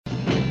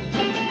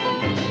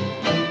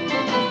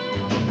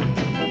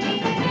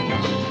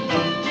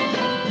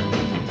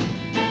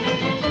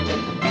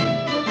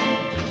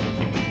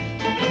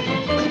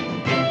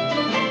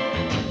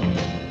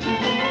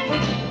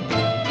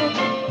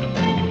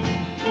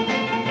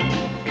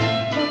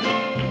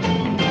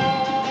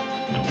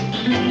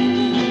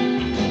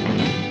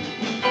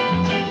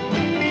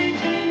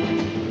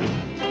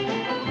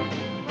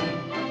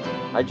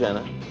Hi,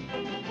 Jenna.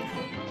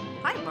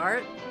 Hi,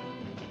 Bart.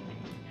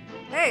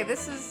 Hey,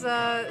 this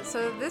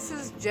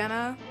is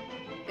Jenna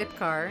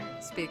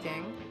Ipkar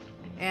speaking,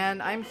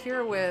 and I'm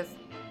here with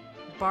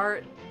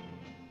Bart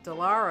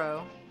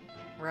Delaro,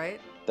 right?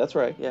 That's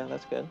right. Yeah,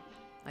 that's good.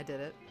 I did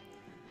it.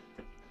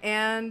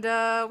 And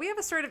we have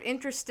a sort of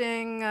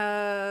interesting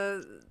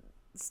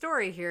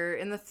story here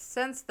in the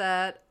sense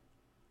that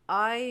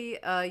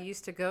I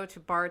used to go to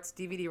Bart's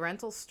DVD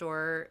rental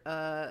store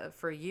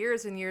for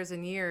years and years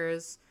and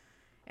years.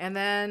 And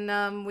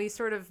then we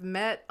sort of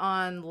met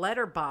on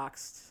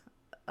Letterboxd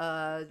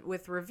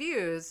with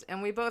reviews,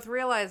 and we both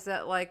realized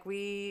that like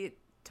we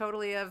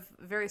totally have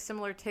very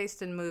similar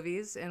taste in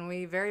movies, and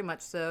we very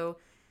much so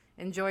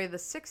enjoy the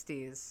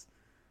 '60s.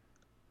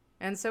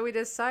 And so we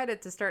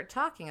decided to start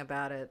talking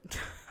about it.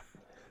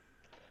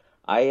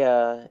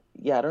 Yeah,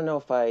 I don't know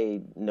if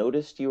I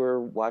noticed you were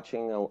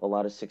watching a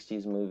lot of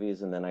 60s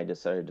movies and then I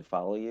decided to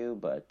follow you,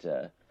 but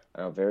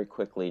I very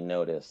quickly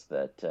noticed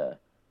that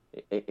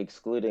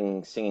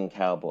excluding Singing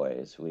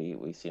Cowboys,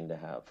 we seem to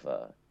have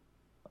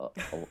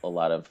a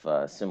lot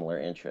of similar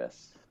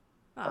interests.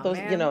 Oh Although,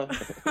 you man. know,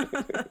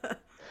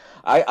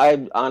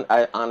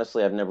 I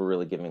honestly I've never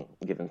really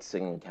given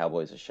Singing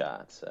Cowboys a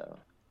shot, so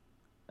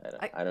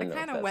I I don't know if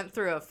kind of that's went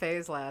through a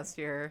phase last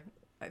year.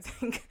 I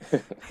think I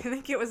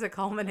think it was a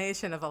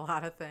culmination of a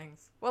lot of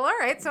things. Well, all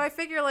right. So I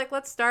figure like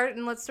let's start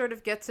and let's sort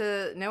of get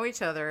to know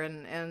each other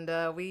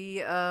and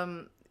we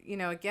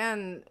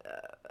again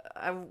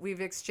we've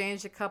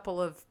exchanged a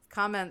couple of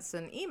comments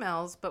and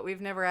emails, but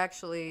we've never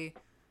actually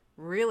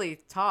really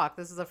talked.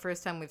 This is the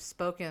first time we've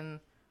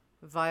spoken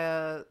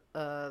via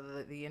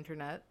the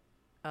internet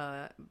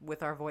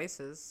with our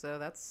voices, so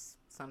that's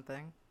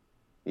something.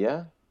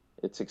 Yeah,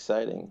 it's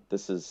exciting.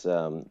 This is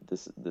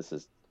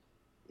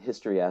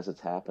history as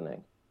it's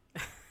happening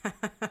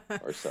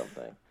or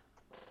something.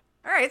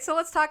 All right, so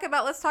let's talk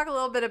a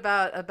little bit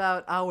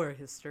about our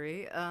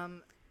history.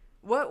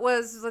 What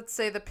was, let's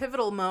say, the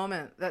pivotal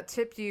moment that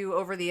tipped you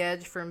over the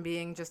edge from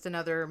being just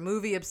another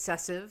movie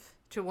obsessive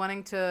to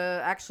wanting to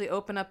actually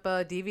open up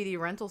a DVD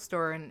rental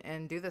store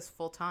and do this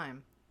full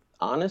time?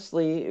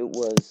 Honestly, it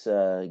was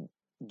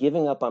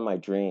giving up on my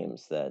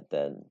dreams that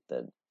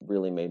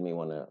really made me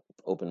want to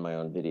open my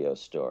own video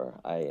store.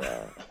 I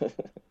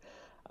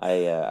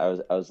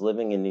was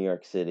living in New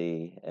York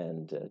City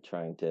and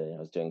I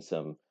was doing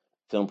some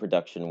film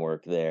production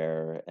work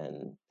there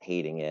and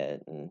hating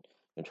it and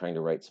trying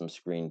to write some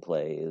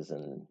screenplays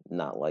and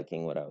not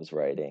liking what I was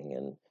writing.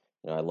 And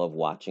I love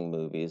watching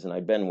movies, and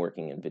I'd been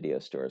working in video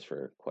stores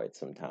for quite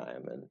some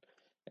time.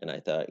 And I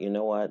thought, you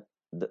know what?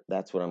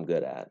 That's what I'm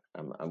good at.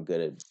 I'm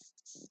good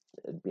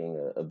at being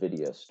a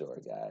video store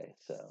guy.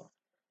 So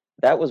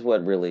that was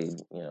what really,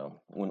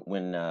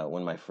 when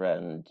my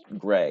friend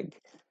Greg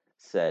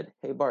said,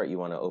 "Hey Bart, you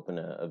want to open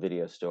a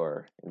video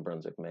store in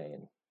Brunswick,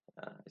 Maine?"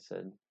 I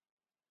said,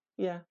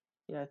 "Yeah,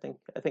 yeah, I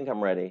think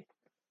I'm ready.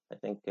 I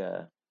think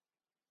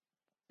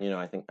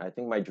I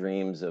think my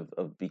dreams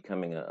of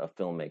becoming a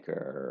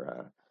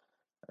filmmaker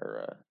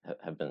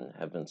have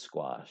been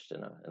squashed,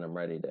 and I'm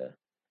ready to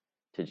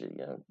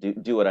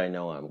do what I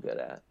know I'm good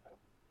at."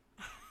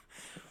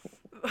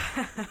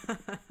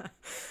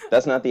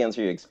 That's not the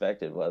answer you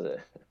expected, was it?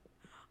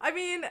 I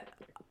mean,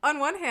 on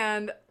one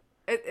hand,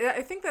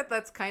 I think that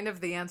that's kind of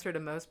the answer to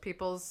most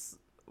people's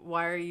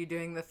why are you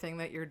doing the thing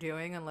that you're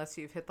doing unless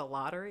you've hit the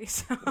lottery?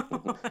 So,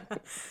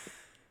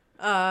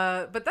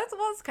 but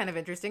that's kind of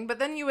interesting. But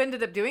then you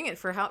ended up doing it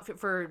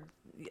for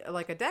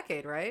like a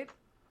decade, right?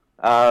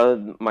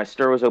 My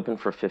store was open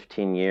for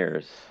 15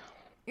 years.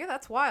 Yeah,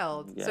 that's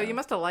wild. So you Yeah.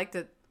 must have liked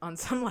it on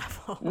some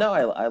level. No,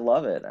 I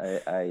love it.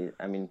 I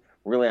mean,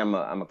 really, I'm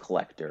a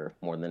collector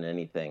more than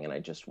anything, and I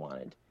just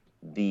wanted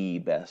the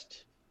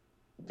best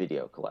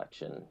video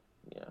collection,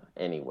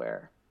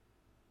 anywhere.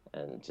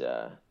 And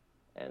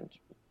and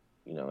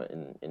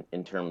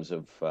in terms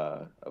of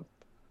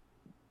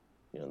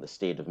the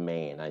state of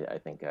Maine, I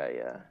think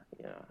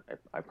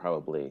I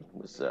probably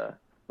was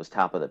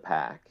top of the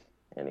pack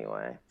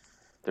anyway.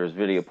 There's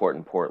Videoport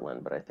in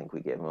Portland, but I think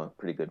we gave them a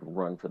pretty good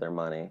run for their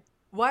money.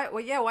 Why?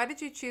 Well, yeah. Why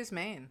did you choose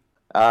Maine?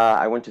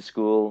 I went to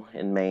school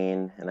in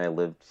Maine, and I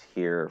lived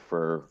here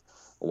for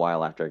a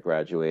while after I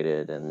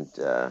graduated, and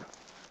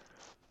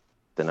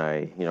then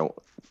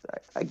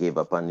I gave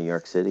up on New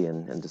York City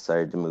and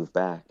decided to move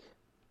back.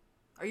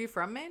 Are you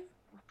from Maine?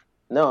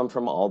 No, I'm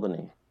from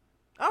Albany.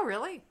 Oh,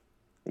 really?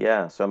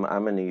 Yeah, so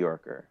I'm a New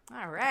Yorker.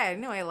 All right. I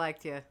knew I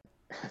liked you.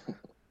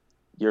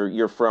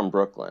 You're from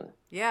Brooklyn.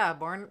 Yeah,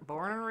 born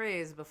and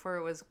raised before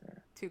it was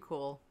too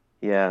cool.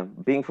 Yeah,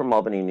 being from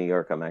Albany, New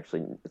York, I'm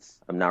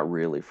not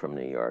really from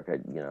New York. I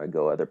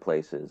go other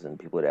places, and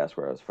people would ask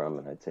where I was from,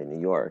 and I'd say New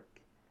York.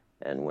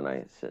 And when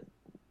I said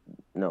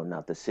no,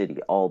 not the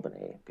city,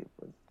 Albany,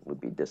 people would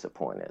be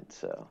disappointed.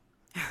 So,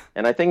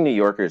 and I think New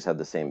Yorkers have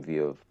the same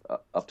view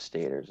of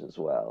upstaters as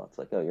well. It's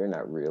like, oh, you're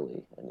not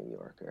really a New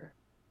Yorker.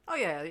 Oh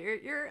yeah,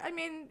 you're. I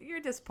mean, you're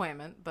a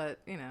disappointment, but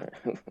you know,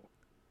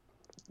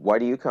 Why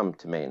do you come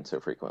to Maine so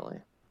frequently?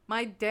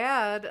 My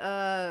dad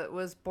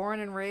was born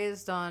and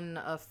raised on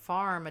a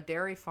farm, a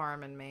dairy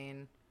farm in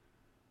Maine.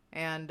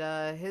 And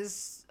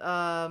his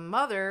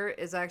mother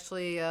is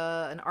actually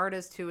an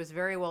artist who is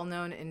very well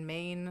known in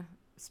Maine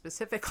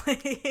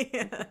specifically.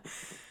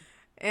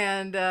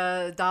 And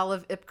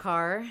Daliv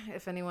Ipkar,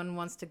 if anyone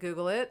wants to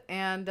Google it.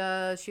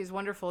 And she's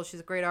wonderful. She's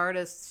a great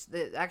artist.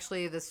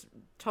 Actually, this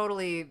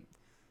totally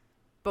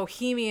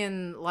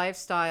bohemian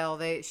lifestyle.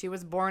 She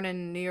was born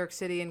in New York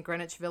City in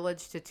Greenwich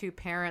Village to two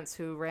parents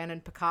who ran in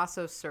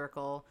Picasso's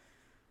circle,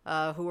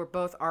 who were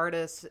both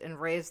artists and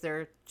raised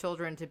their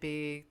children to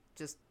be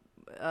just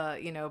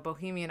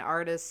bohemian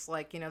artists.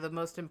 Like, the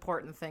most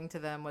important thing to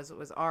them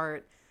was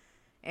art.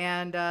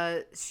 And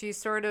she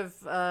sort of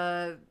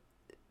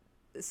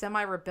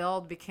semi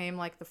rebelled, became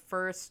like the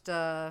first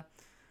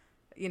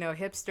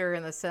hipster,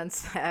 in the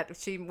sense that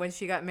when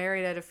she got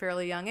married at a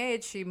fairly young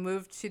age, she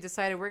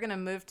decided, we're going to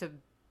move to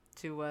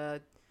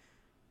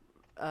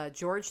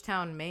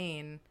Georgetown,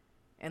 Maine,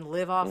 and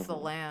live off the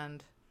Hmm.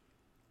 land.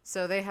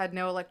 So they had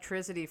no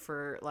electricity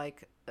for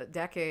like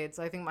decades.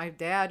 I think my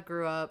dad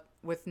grew up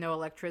with no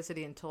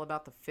electricity until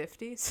about the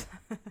 50s.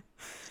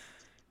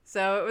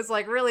 So it was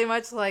like really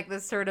much like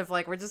this sort of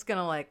like, we're just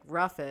gonna like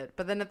rough it.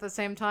 But then at the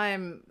same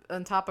time,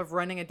 on top of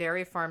running a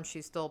dairy farm,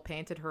 she still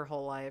painted her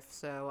whole life.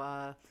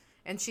 So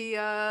and she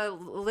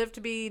lived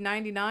to be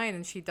 99,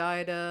 and she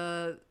died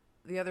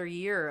the other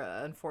year,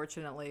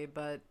 unfortunately.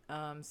 But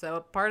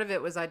so part of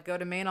it was I'd go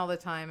to Maine all the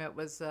time. It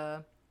was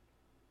kind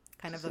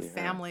To of a see her.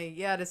 family,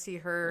 yeah, to see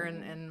her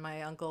and, Hmm. and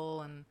my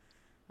uncle. And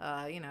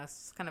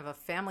it's kind of a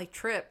family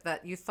trip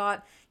that you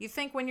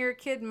think when you're a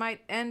kid might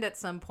end at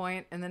some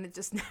point, and then it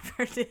just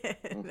never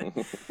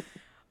did.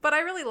 But I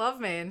really love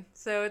Maine,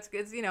 so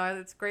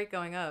it's great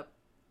going up.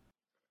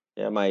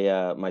 Yeah,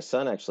 my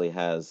son actually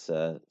has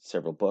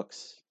several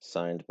books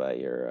signed by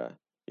your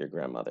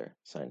grandmother,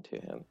 signed to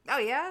him. Oh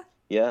yeah,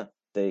 Yeah,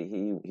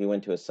 he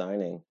went to a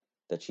signing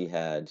that she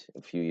had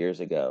a few years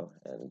ago,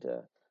 and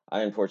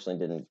I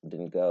unfortunately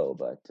didn't go,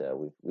 but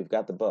we've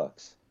got the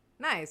books.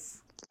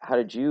 nice. How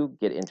did you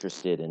get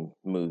interested in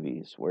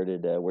movies? Where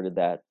did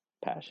that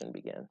passion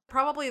begin?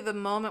 Probably the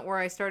moment where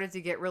I started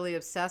to get really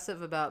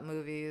obsessive about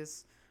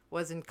movies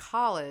was in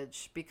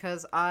college,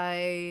 because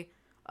I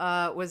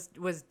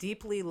was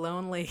deeply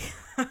lonely.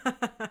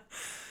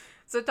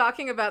 So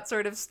talking about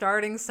sort of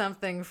starting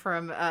something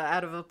from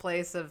out of a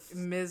place of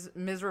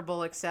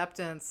miserable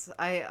acceptance,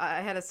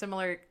 I had a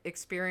similar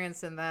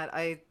experience in that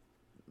I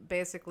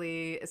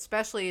basically,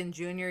 especially in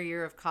junior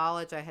year of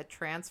college, I had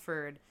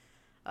transferred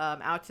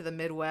out to the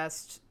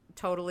Midwest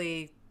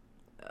totally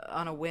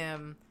on a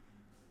whim.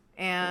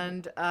 Hmm.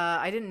 And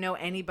I didn't know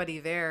anybody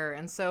there.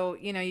 And so,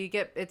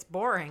 it's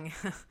boring.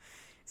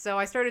 So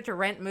I started to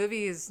rent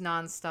movies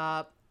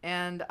nonstop.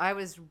 And I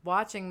was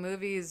watching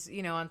movies,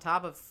 on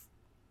top of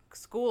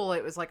school.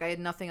 It was like I had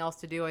nothing else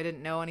to do. I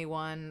didn't know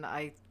anyone.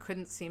 I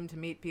couldn't seem to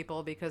meet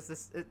people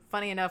because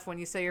funny enough, when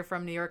you say you're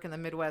from New York in the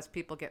Midwest,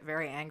 people get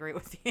very angry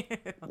with you.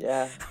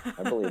 Yeah,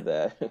 I believe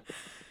that.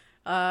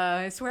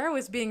 I swear I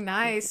was being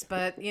nice,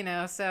 but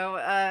so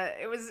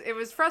it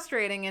was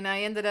frustrating, and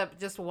I ended up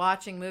just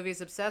watching movies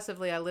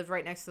obsessively. I lived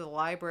right next to the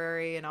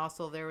library, and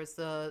also there was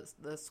the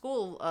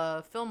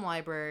school film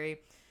library,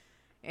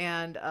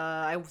 and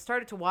I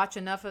started to watch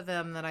enough of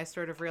them that I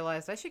sort of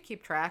realized I should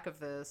keep track of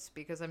this,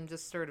 because I'm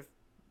just sort of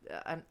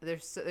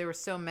there were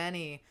so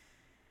many.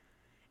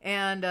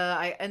 And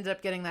I ended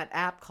up getting that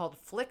app called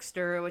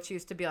Flickster, which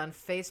used to be on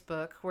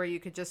Facebook, where you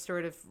could just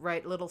sort of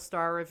write little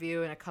star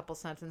review and a couple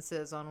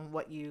sentences on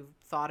what you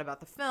thought about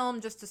the film,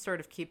 just to sort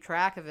of keep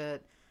track of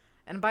it.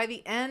 And by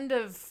the end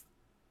of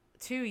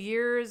 2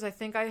 years, I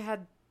think I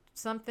had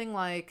something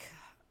like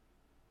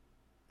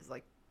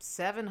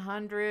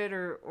 700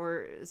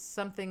 or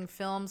something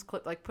films,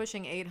 like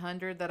pushing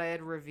 800, that I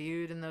had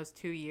reviewed in those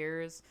 2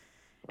 years.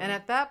 And Wow.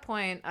 at that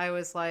point, I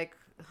was like,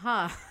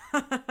 huh.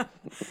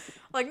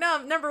 Like,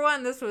 no, number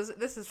one, this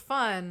is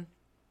fun.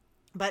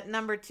 But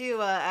number two,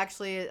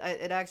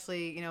 it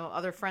actually,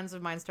 other friends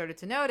of mine started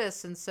to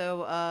notice. And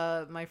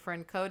so my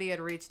friend Cody had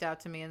reached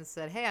out to me and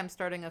said, hey, I'm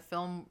starting a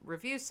film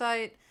review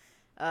site.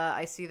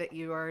 I see that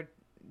you are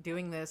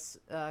doing this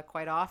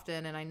quite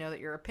often, and I know that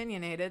you're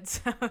opinionated.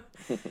 So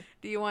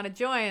do you want to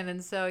join?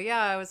 And so,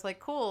 yeah, I was like,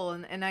 cool.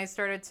 And I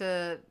started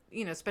to,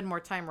 spend more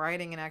time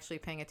writing and actually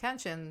paying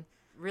attention,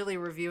 really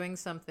reviewing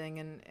something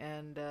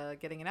and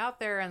getting it out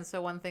there. And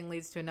so one thing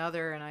leads to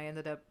another, and I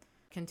ended up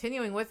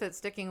continuing with it,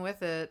 sticking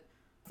with it.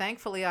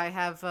 Thankfully, I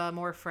have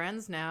more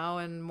friends now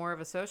and more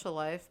of a social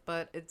life,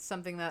 but it's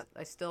something that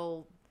I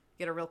still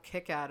get a real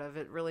kick out of.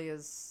 It really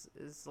is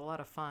a lot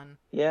of fun.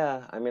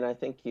 Yeah, I mean, I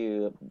think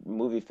you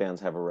movie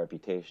fans have a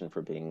reputation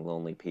for being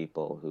lonely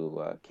people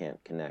who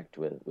can't connect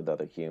with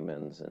other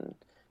humans,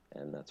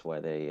 and that's why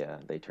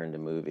they turn to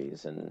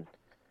movies. And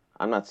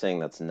I'm not saying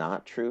that's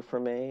not true for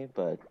me,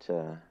 but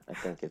I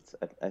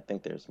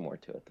think there's more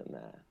to it than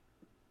that.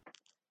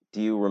 Do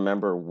you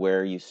remember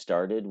where you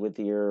started with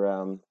your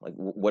like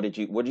what did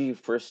you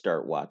first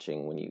start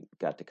watching when you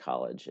got to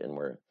college and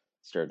were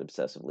started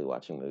obsessively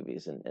watching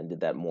movies, and did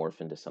that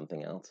morph into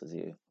something else as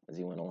you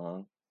went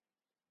along?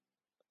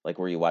 Like,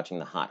 were you watching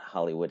the hot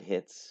Hollywood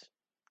hits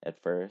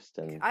at first?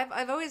 And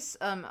I've always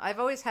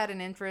had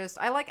an interest.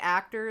 I like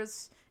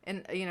actors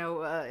in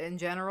in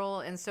general,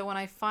 and so when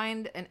I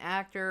find an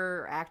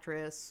actor or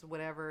actress,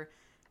 whatever,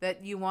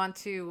 that you want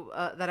to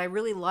that I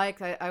really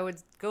like, I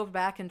would go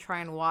back and try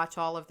and watch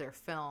all of their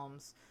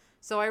films.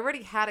 So I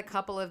already had a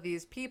couple of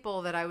these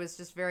people that I was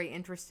just very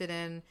interested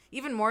in,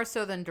 even more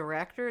so than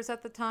directors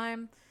at the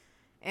time.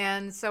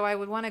 And so I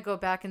would want to go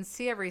back and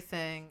see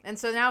everything. And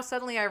so now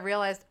suddenly I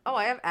realized, oh,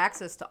 I have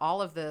access to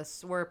all of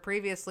this, where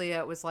previously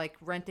it was like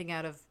renting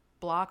out of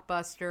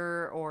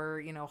Blockbuster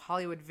or,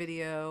 Hollywood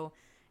Video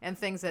and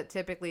things that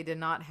typically did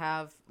not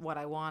have what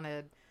I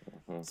wanted.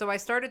 mhm. So I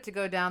started to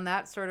go down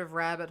that sort of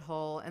rabbit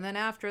hole. And then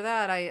after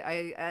that,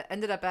 I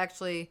ended up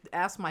actually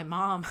asked my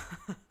mom,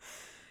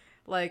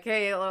 like,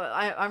 hey,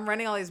 I'm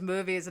running all these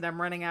movies and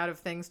I'm running out of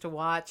things to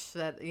watch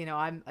that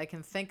I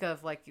can think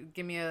of. Like,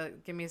 give me a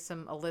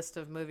list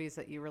of movies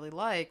that you really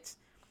liked.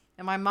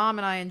 And my mom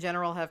and I in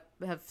general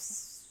have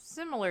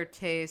similar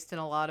taste in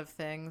a lot of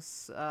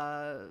things,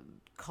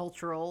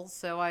 cultural.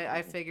 So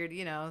I figured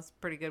it's a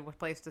pretty good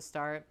place to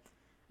start.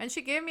 And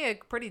she gave me a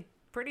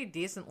pretty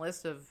decent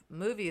list of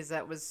movies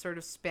that was sort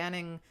of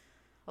spanning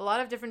a lot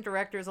of different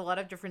directors, a lot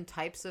of different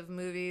types of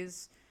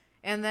movies.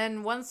 And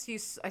then once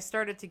I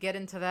started to get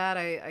into that,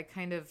 I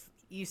kind of,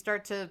 you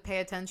start to pay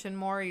attention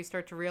more. You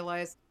start to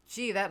realize,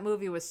 gee, that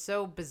movie was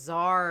so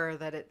bizarre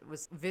that it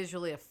was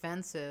visually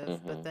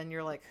offensive. But Hmm. then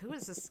you're like, who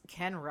is this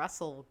Ken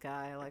Russell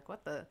guy? Like,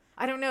 what the?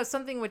 I don't know.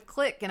 Something would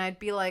click, and I'd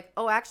be like,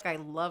 oh, actually, I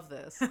love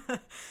this.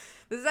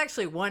 This is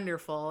actually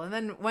wonderful. And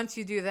then once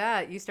you do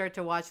that, you start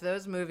to watch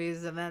those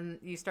movies, and then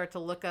you start to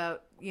look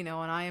up,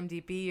 on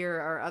IMDb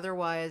or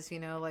otherwise,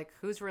 like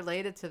who's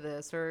related to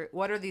this, or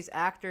what are these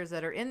actors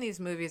that are in these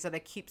movies that I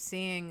keep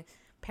seeing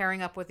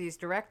pairing up with these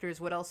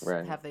directors? What else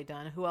Right. have they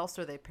done? Who else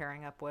are they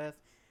pairing up with?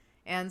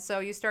 And so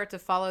you start to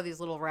follow these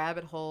little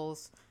rabbit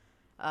holes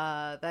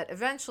that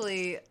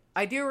eventually,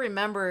 I do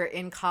remember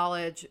in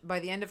college, by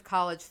the end of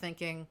college,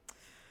 thinking,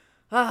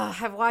 oh,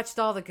 I've watched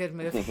all the good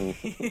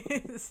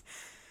movies.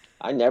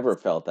 I never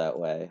felt that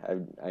way.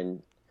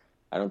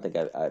 I don't think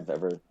I've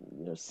ever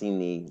seen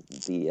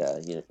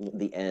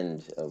the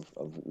end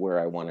of where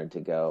I wanted to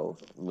go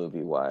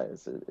movie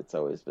wise. It's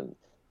always been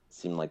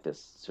seemed like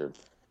this sort of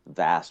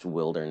vast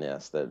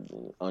wilderness, that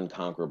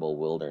unconquerable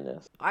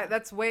wilderness.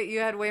 That's way you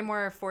had way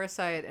more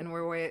foresight and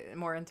were way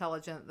more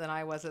intelligent than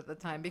I was at the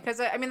time, because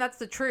I mean that's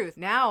the truth.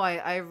 Now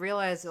I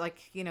realize, like,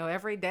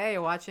 every day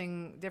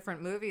watching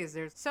different movies,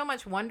 there's so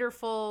much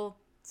wonderful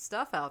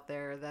stuff out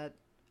there that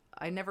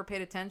I never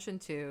paid attention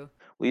to.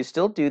 Well, you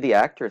still do the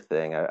actor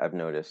thing. I've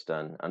noticed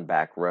on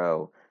Back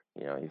Row.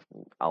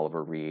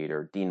 Oliver Reed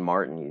or Dean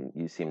Martin.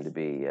 You seem to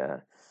be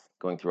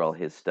going through all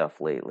his stuff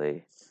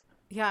lately.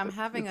 Yeah, I'm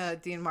having It's a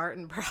Dean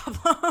Martin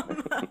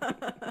problem.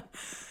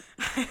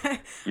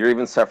 You're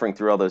even suffering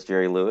through all those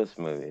Jerry Lewis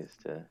movies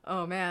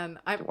Oh man,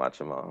 to watch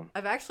them all.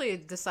 I've actually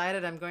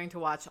decided I'm going to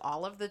watch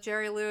all of the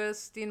Jerry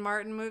Lewis, Dean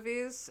Martin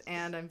movies,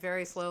 and I'm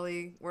very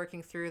slowly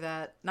working through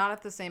that. Not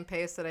at the same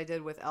pace that I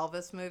did with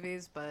Elvis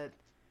movies, but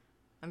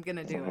I'm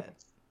gonna do it.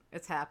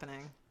 It's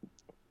happening.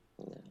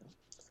 Yeah.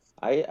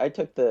 I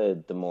took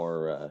the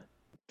more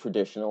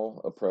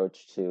traditional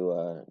approach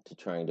to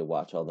trying to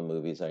watch all the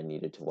movies I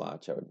needed to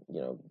watch. I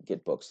would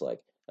get books like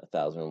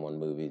 1001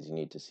 Movies You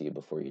Need to See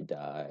Before You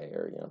Die,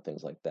 or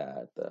things like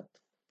that. The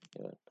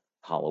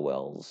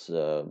Hollowell's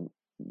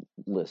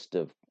list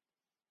of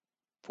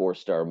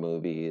 4-star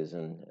movies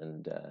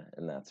and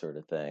that sort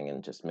of thing,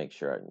 and just make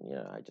sure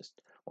I just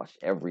watched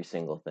every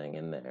single thing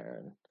in there.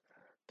 And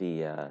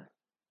the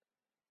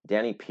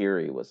Danny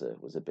Peary was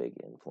a big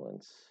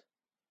influence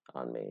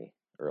on me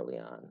early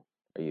on.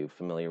 Are you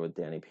familiar with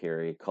Danny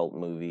Peary, cult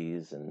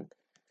movies and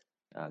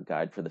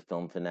Guide for the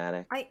Film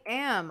Fanatic? I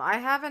am. I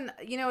haven't.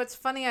 It's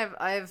funny.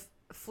 I've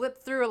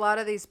flipped through a lot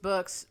of these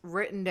books,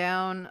 written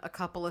down a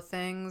couple of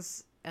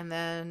things, and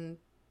then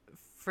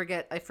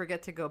I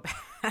forget to go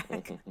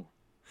back.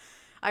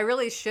 I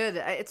really should.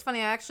 It's funny.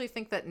 I actually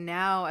think that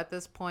now, at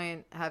this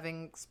point,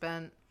 having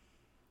spent,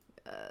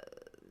 I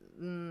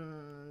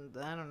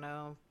don't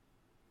know,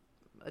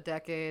 a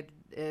decade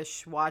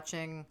ish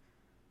watching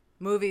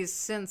movies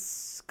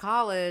since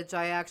college,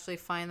 I actually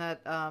find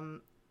that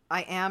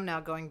I am now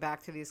going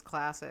back to these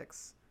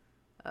classics.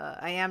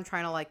 I am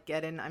trying to like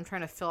get in. I'm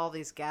trying to fill all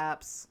these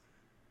gaps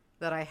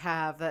that I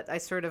have. That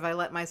I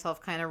let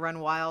myself kind of run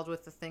wild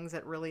with the things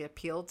that really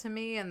appealed to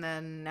me, and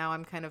then now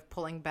I'm kind of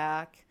pulling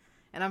back.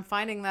 And I'm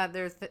finding that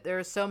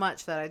there's so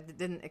much that I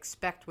didn't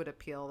expect would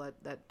appeal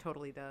that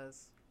totally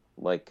does.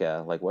 Like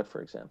what,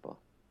 for example?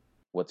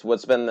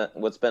 What's been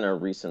a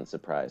recent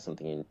surprise?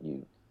 Something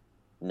you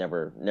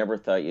never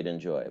thought you'd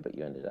enjoy, but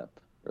you ended up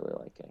really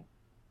liking.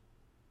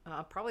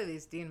 Probably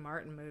these Dean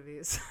Martin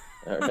movies.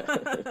 All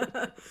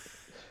right.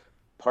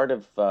 part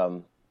of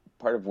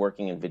part of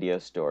working in video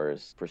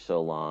stores for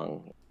so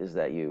long is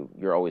that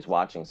you're always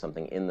watching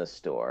something in the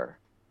store.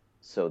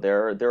 So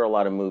there are a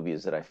lot of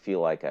movies that I feel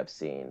like I've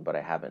seen, but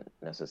I haven't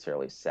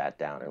necessarily sat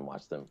down and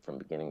watched them from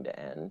beginning to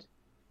end.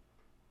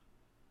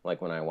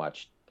 Like when I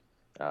watched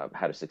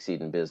How to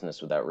Succeed in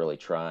Business Without Really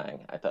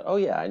Trying. I thought, oh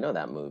yeah, I know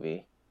that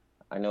movie.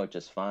 I know it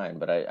just fine,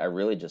 but I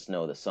really just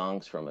know the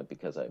songs from it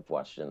because I've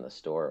watched it in the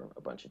store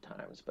a bunch of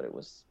times. But it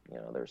was,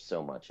 there's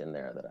so much in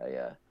there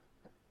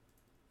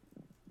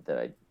that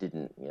I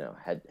didn't,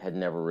 had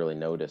never really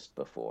noticed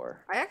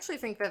before. I actually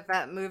think that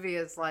that movie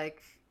is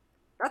like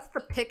that's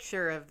the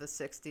picture of the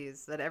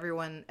 60s that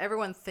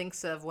everyone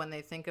thinks of when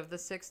they think of the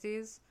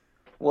 60s.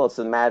 Well, it's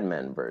the Mad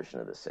Men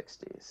version of the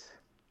 '60s.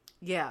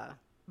 Yeah.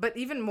 But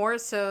even more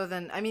so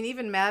than I mean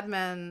even Mad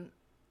Men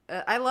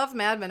I love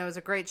Mad Men. It was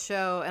a great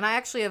show and I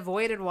actually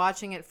avoided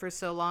watching it for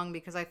so long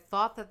because I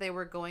thought that they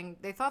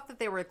thought that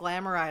they were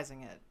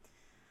glamorizing it.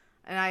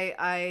 And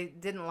I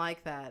didn't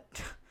like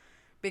that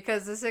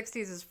because the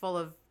 60s is full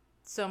of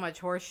so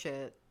much horse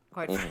shit,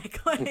 quite Hmm.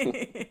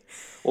 frankly.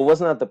 Well,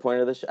 wasn't that the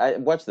point of the show? I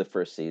watched the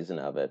first season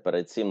of it, but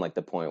it seemed like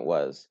the point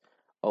was,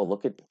 oh,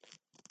 look at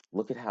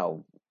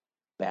how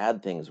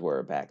bad things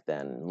were back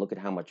then. Look at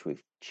how much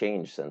we've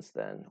changed since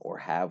then, or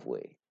have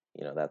we?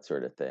 That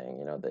sort of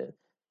thing. They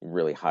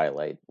really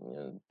highlight,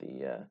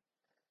 the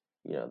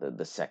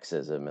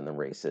sexism and the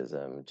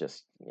racism.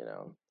 Just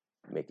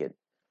make it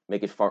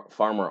make it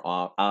far more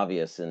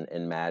obvious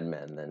in Mad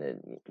Men than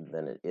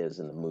it is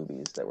in the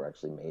movies that were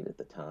actually made at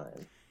the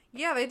time.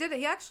 Yeah, they did.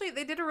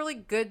 They did a really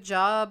good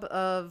job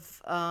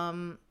of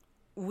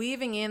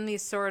weaving in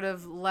these sort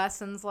of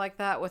lessons like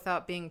that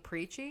without being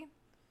preachy.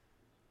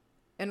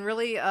 And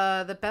really,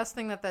 the best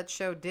thing that that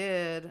show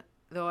did,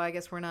 though I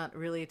guess we're not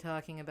really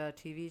talking about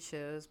TV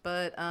shows,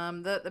 but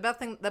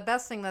the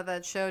best thing that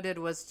that show did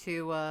was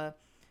to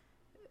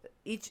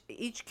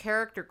each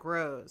character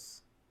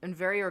grows and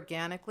very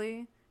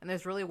organically, and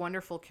there's really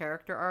wonderful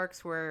character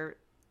arcs where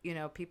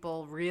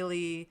people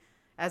really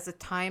as the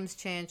times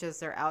change, as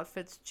their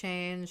outfits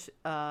change,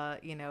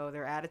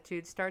 their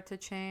attitudes start to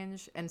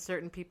change, and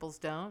certain people's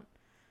don't.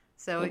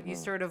 So you Hmm.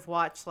 sort of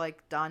watch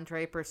like Don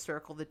Draper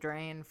circle the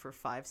drain for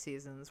 5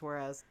 seasons,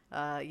 whereas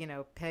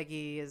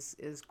Peggy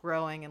is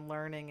growing and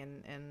learning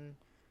and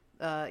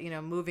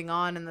moving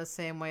on in the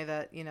same way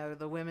that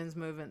the women's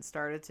movement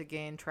started to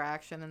gain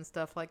traction and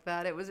stuff like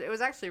that. It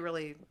was actually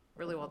really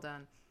really well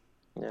done.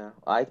 Yeah,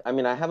 I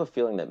mean, I have a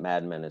feeling that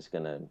Mad Men is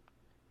going to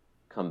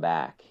come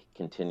back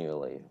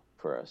continually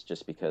for us,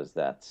 just because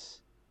that's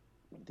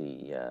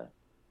the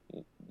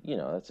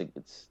that's it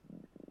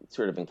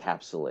sort of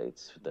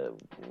encapsulates the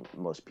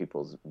most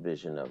people's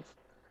vision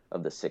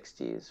of the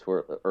 '60s,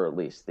 or at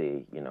least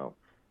the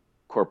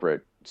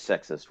corporate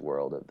sexist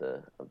world of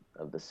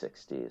the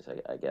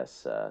 '60s. I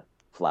guess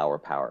flower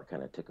power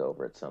kind of took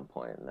over at some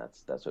point, and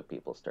that's what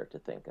people start to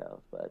think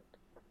of. But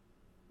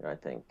I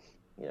think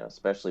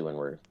especially when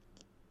we're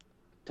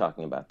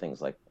talking about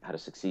things like how to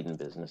succeed in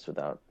business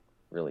without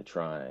really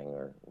trying,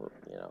 or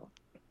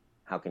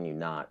how can you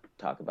not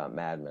talk about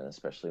Mad Men,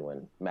 especially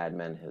when Mad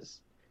Men has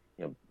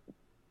you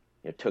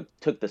know,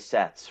 took the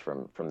sets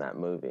from that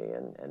movie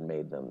and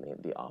made them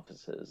the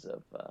offices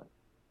of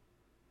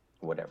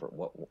whatever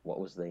what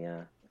was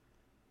the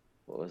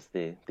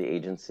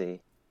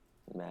agency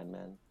in Mad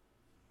Men,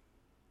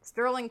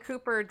 Sterling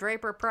Cooper,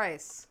 Draper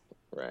Price.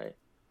 right?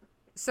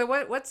 So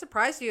what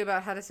surprised you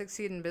about How to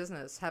Succeed in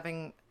Business,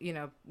 having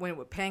when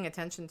paying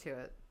attention to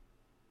it?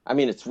 I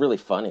mean, it's really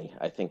funny.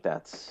 I think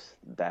that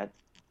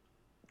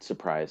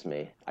surprised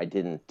me. I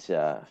don't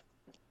know,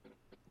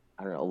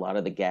 a lot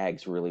of the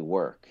gags really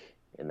work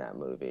in that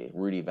movie.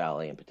 Rudy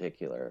Valley in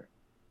particular,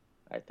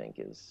 I think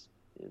is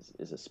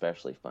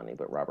especially funny,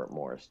 but Robert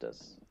Morris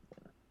does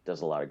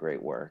a lot of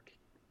great work.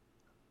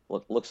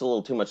 Looks a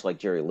little too much like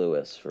Jerry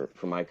Lewis for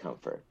my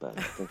comfort, but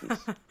I think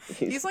He's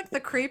he's like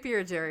the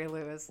creepier Jerry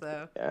Lewis,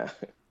 though. yeah.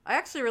 I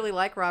actually really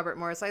like Robert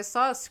Morris. I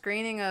saw a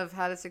screening of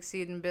How to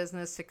Succeed in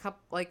Business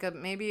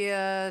maybe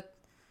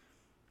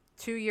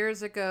 2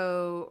 years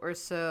ago or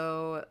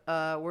so,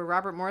 where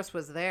Robert Morris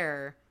was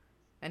there,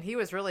 and he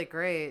was really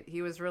great.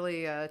 He was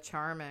really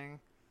charming,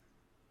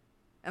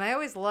 and I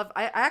always love.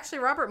 I actually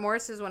Robert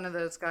Morris is one of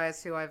those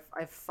guys who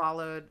I've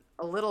followed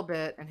a little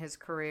bit in his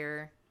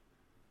career.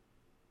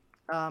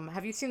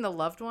 Have you seen The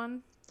Loved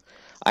One?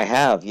 I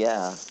have,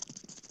 yeah.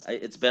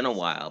 It's been a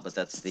while, but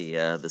that's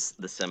the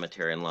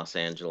cemetery in Los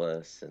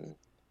Angeles, and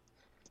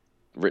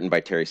written by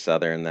Terry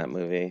Southern, that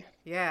movie.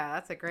 Yeah,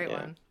 that's a great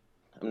Yeah. one.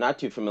 I'm not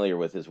too familiar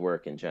with his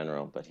work in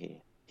general, but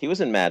he was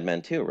in Mad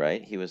Men too,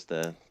 right? He was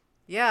the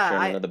Yeah,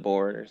 chairman of the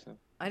board or something.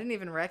 I didn't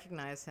even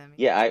recognize him.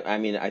 Yeah, I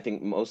mean, I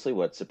think mostly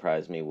what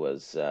surprised me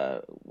was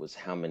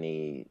how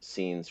many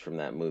scenes from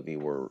that movie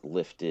were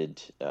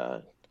lifted,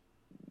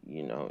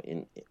 you know,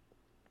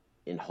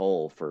 in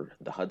whole for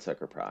the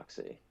Hudsucker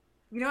Proxy.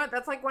 You know what?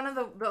 That's like one of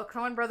the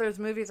Coen Brothers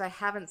movies I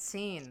haven't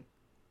seen.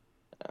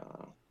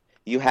 Uh,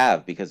 you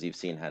have, because you've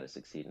seen How to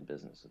Succeed in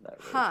Business without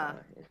really Huh.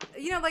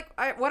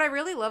 trying. What I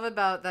really love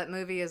about that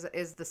movie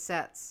is the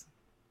sets.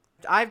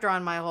 I've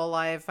drawn my whole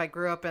life. I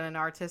grew up in an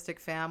artistic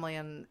family,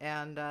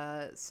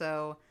 and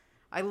so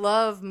I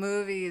love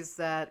movies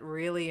that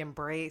really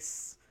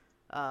embrace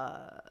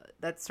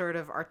that sort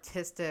of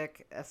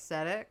artistic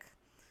aesthetic,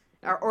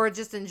 or Mhm.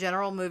 just in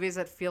general movies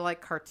that feel like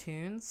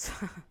cartoons.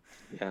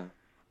 Yeah.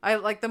 I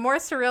like the more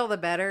surreal, the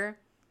better.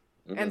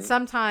 And Hmm.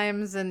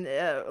 sometimes, and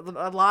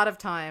a lot of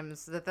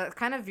times, that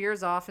kind of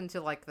veers off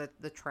into like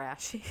the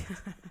trashy.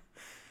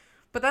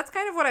 But that's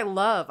kind of what I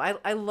love.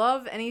 I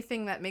love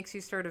anything that makes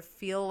you sort of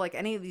feel like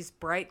any of these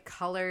bright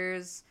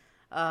colors,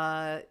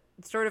 uh,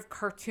 sort of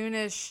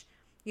cartoonish,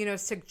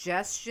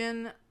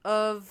 suggestion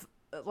of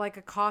like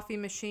a coffee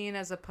machine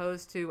as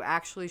opposed to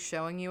actually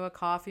showing you a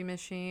coffee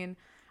machine.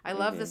 I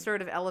love the Hmm.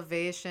 sort of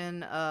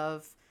elevation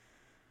of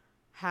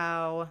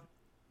how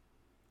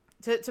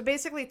to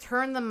basically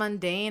turn the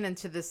mundane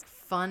into this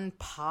fun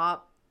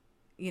pop,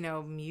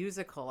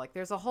 musical. Like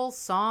there's a whole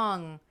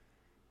song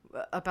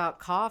about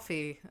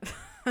coffee.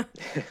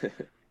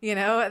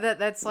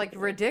 That's like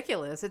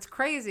ridiculous. It's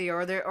crazy.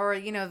 Or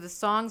the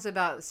songs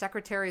about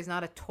secretary is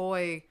not a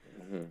toy,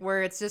 Hmm.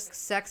 where it's just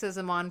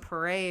sexism on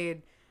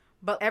parade,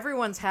 but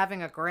everyone's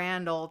having a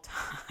grand old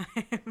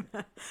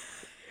time.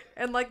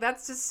 And like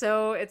that's just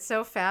it's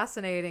so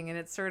fascinating, and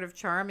it's sort of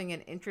charming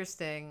and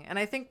interesting. And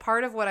I think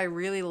part of what I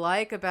really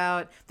like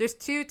about there's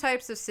two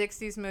types of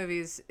 60s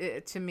movies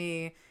to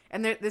me,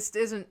 and this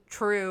isn't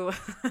true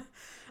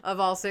of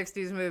all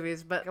 60s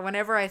movies, but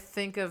whenever I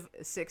think of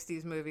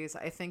 60s movies,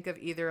 I think of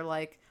either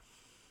like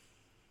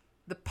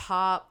the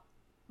pop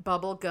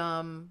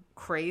bubblegum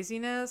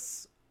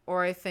craziness,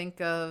 or I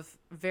think of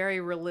very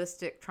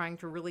realistic, trying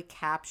to really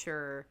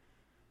capture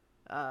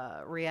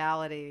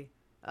reality,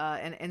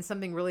 and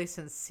something really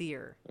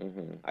sincere.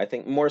 Hmm. I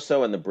think more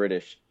so in the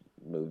British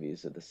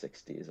movies of the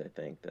 '60s, I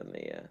think, than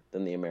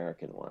the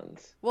American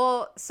ones.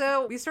 Well,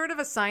 so we sort of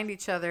assigned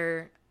each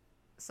other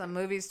some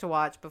movies to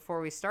watch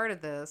before we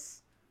started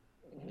this,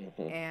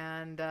 Hmm.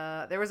 and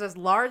there was this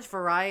large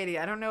variety.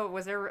 I don't know,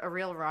 was there a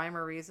real rhyme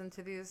or reason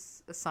to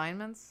these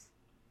assignments?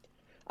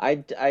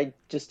 I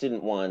just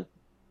didn't want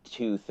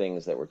two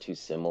things that were too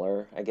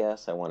similar, I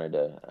guess. I wanted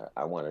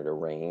a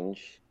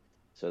range.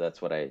 So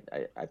that's what I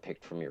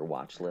picked from your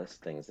watch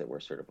list, things that were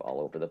sort of all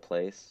over the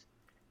place.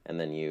 And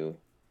then you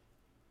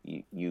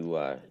you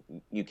uh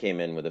you came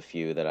in with a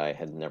few that I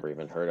had never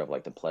even heard of,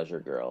 like the Pleasure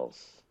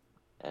Girls.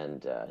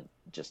 And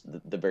just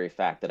the very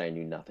fact that I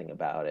knew nothing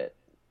about it,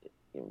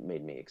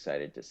 made me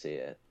excited to see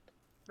it.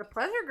 The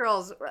Pleasure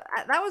Girls,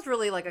 that was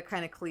really like a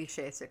kind of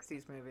cliche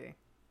 60s movie.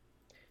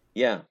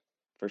 Yeah,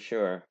 for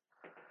sure.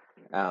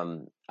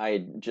 I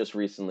had just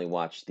recently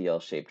watched The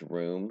L-Shaped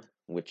Room,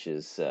 which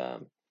is a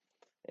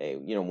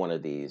one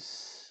of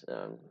these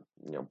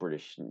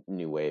British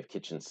new wave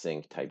kitchen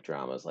sink type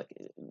dramas. Like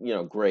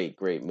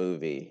great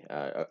movie,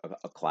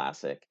 a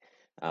classic.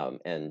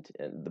 And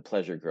The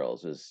Pleasure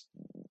Girls is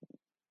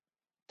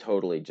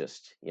totally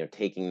just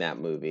taking that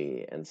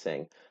movie and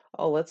saying,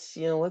 oh, let's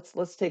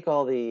take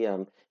all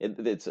the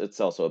it's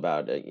also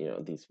about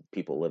these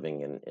people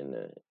living in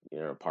a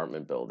an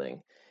apartment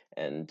building.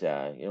 And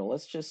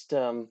let's just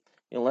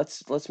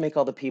let's make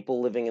all the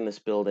people living in this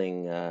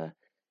building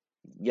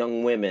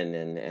young women,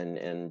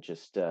 and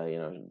just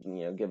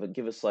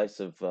give a slice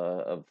of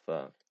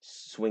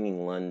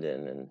swinging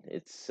London. And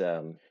it's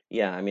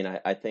yeah, I mean,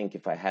 I think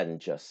if I hadn't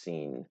just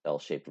seen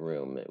L-Shaped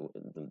Room,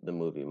 the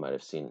movie might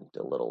have seemed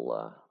a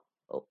little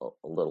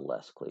a little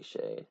less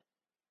cliched.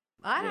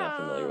 I You're not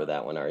familiar with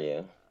that don't one, are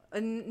you?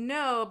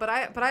 no, but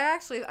I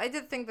actually I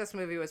did think this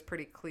movie was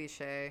pretty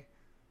cliche,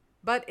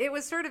 but it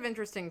was sort of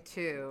interesting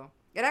too.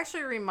 It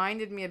actually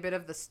reminded me a bit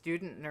of The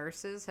Student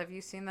Nurses. Have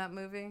you seen that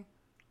movie?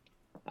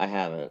 I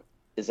haven't.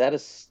 Is that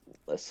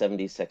a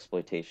 70s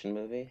exploitation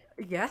movie?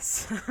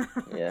 Yes.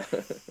 Yeah.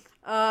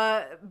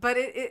 But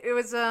it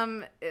was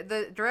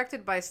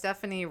directed by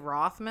Stephanie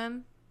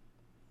Rothman.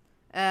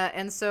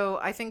 And so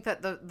I think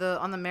that the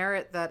on the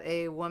merit that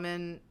a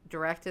woman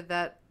directed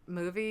that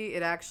movie,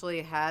 it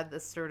actually had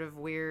this sort of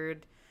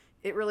weird.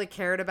 It really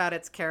cared about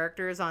its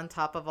characters on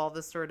top of all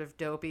this sort of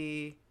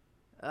dopey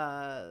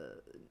uh,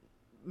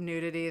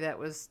 nudity that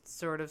was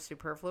sort of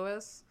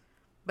superfluous.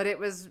 But it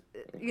was,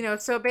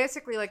 so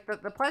basically, like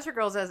the Pleasure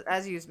Girls,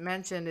 as you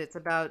mentioned, it's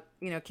about,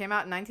 came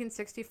out in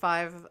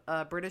 1965,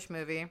 a British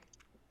movie,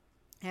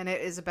 and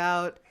it is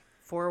about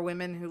four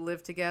women who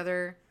live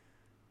together,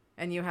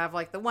 and you have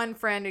like the one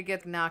friend who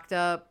gets knocked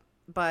up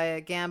by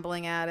a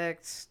gambling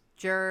addict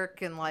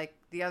jerk, and like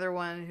the other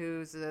one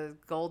who's a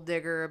gold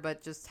digger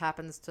but just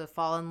happens to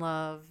fall in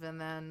love, and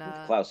then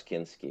Klaus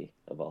Kinski,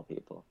 of all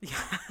people.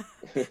 yeah.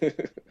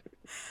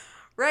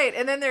 Right,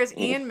 and then there's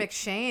Ian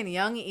McShane,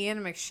 young Ian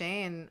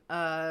McShane,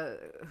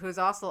 who's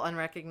also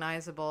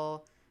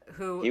unrecognizable.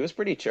 Who? He was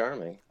pretty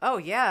charming. Oh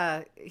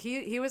yeah,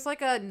 he was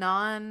like a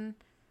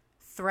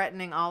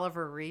non-threatening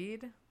Oliver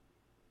Reed.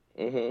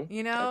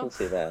 I can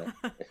see that.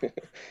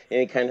 And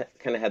he kind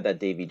of had that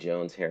Davy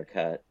Jones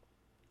haircut.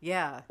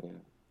 Yeah, Yeah,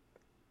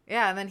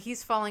 yeah, and then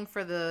he's falling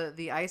for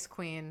the Ice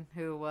Queen,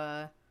 who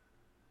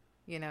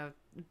you know,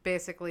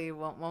 basically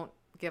won't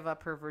give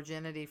up her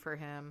virginity for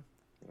him.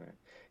 right.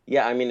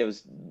 Yeah, I mean,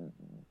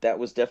 that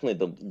was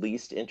definitely the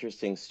least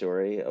interesting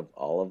story of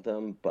all of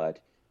them, but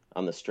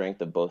on the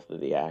strength of both of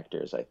the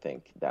actors, I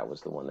think that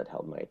was the one that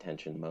held my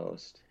attention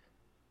most.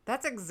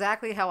 That's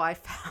exactly how I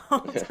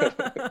found.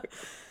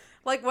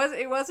 like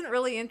it wasn't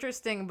really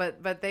interesting,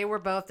 but they were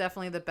both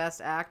definitely the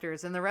best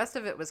actors, and the rest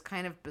of it was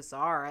kind of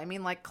bizarre. I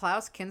mean, like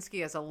Klaus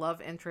Kinski as a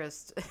love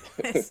interest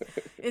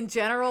in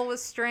general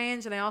was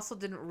strange, and I also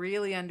didn't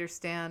really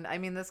understand. I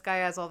mean, this guy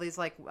has all these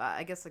like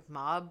I guess like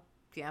mob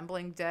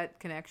gambling debt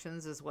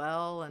connections as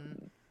well,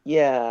 and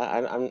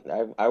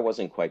Yeah, I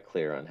wasn't quite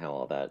clear on how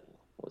all that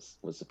was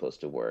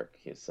supposed to work.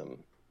 He's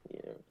some,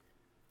 you know,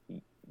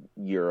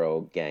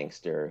 Euro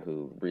gangster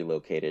who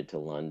relocated to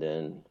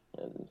London,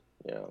 and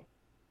you know,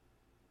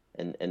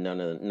 and none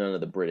of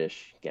the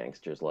British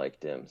gangsters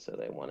liked him, so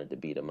they wanted to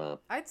beat him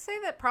up. I'd say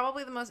that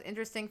probably the most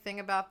interesting thing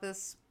about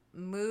this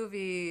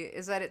movie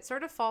is that it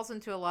sort of falls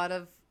into a lot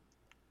of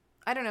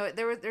I don't know.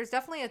 There's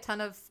definitely a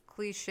ton of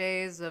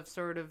cliches of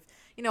sort of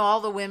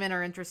all the women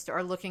are interested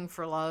are looking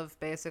for love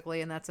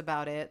basically, and that's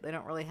about it. They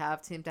don't really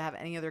seem to have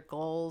any other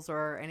goals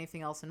or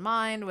anything else in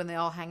mind. When they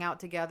all hang out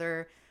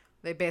together,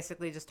 they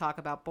basically just talk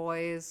about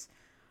boys.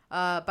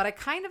 But I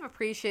kind of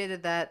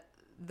appreciated that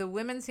the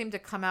women seem to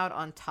come out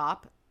on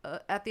top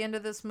at the end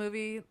of this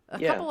movie. A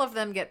Yeah, couple of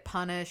them get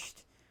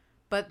punished,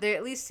 but they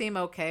at least seem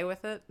okay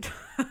with it.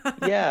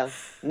 yeah.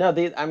 No,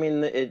 I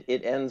mean,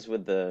 it ends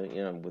with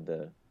with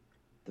the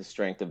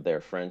strength of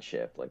their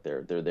friendship. Like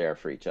they're there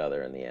for each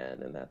other in the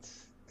end, and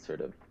that's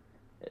sort of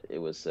it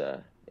was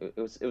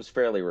it was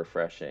fairly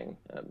refreshing,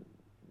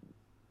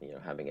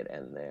 having it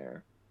end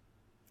there.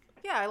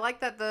 Yeah, I like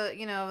that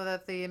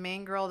that the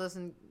main girl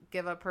doesn't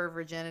give up her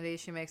virginity.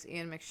 She makes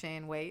Ian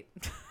McShane wait.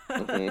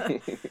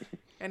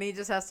 And he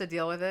just has to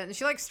deal with it. And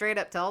she like straight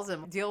up tells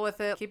him, "Deal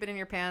with it. Keep it in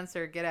your pants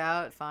or get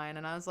out." Fine.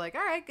 And I was like,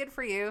 "All right, good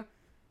for you.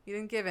 You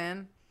didn't give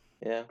in."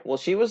 Yeah. Well,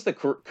 she was the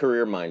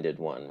career-minded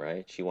one,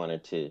 right? She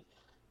wanted to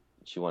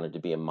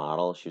be a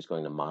model. She was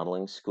going to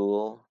modeling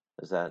school.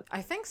 Is that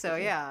I think so. is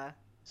it? Yeah.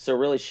 So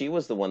really, she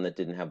was the one that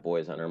didn't have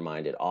boys on her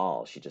mind at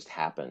all. She just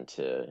happened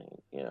to,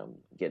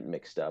 get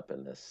mixed up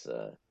in this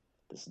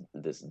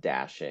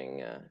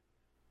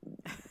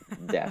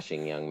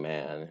dashing young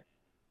man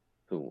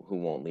who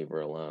won't leave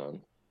her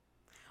alone.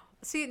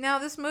 See, now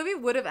this movie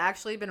would have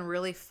actually been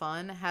really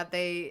fun had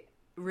they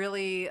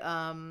really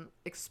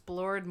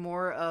explored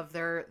more of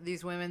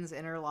these women's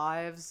inner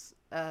lives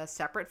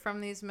separate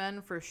from these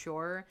men for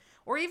sure,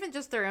 or even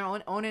just their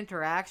own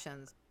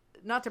interactions.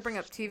 Not to bring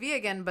up TV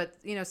again, but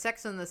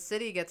Sex and the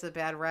City gets a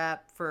bad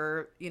rap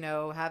for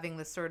having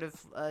this sort of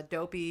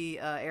dopey,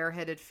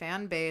 airheaded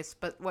fan base.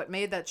 But what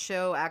made that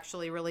show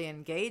actually really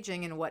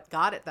engaging and what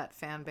got it that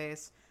fan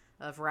base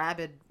of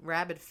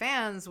rabid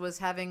fans was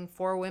having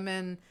four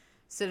women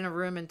sit in a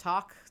room and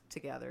talk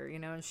together,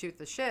 and shoot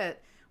the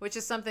shit, which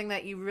is something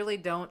that you really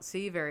don't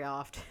see very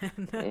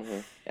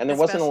often. And there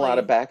wasn't a lot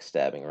of Especially,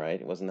 backstabbing,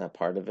 right? Wasn't that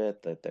part of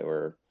it that they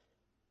were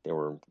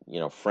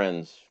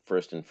friends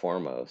first and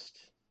foremost.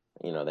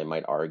 They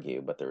might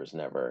argue, but there was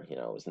never, it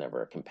was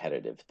never a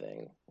competitive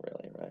thing,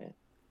 really, right?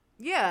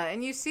 yeah,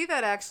 and you see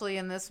that actually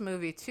in this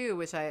movie too,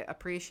 which I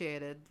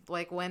appreciated.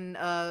 Like when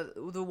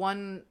the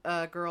one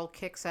girl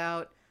kicks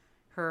out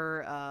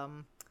her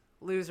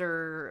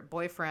loser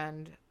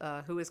boyfriend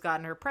who has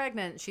gotten her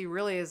pregnant, she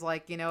really is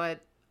like, you know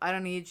what? I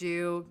don't need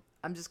you.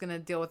 I'm just gonna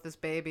deal with this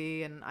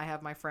baby, and I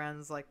have my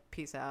friends. Like,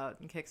 peace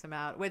out, and kicks him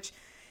out. Which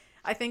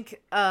I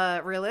think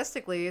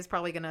realistically is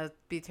probably gonna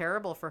be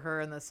terrible for her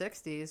in the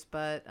 '60s.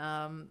 But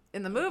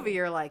in the movie, Hmm.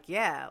 you're like,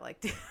 yeah,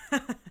 like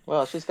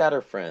Well, she's got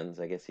her friends.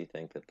 I guess you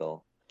think that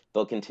they'll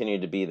continue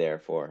to be there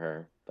for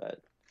her,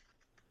 but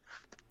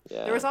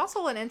there yeah, was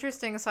also an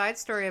interesting side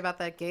story about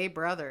that gay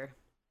brother.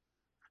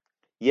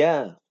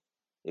 yeah.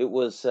 It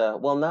was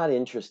well, not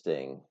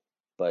interesting,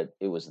 but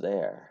it was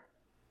there.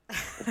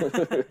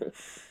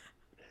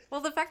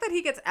 Well, the fact that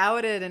he gets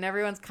outed and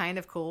everyone's kind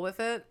of cool with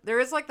it. There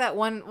is like that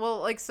one, well,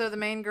 like, so the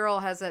main girl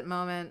has that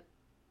moment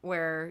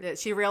where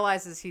she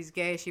realizes he's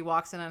gay. She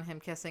walks in on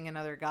him kissing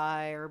another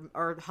guy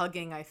or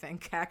hugging, I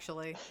think,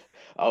 actually.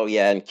 Oh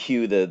yeah, and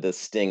cue the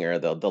stinger,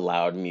 the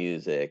loud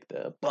music,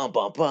 the bum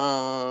bum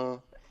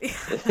bum.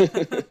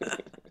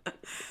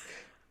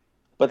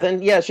 But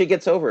then, yeah, she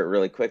gets over it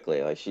really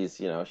quickly. Like she's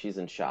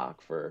in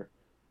shock for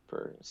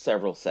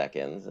several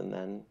seconds, and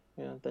then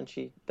then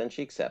she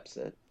accepts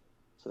it.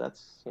 So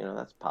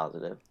that's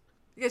positive.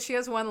 Yeah, she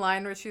has one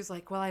line where she's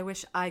like, "Well, I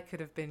wish I could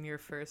have been your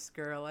first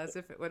girl," as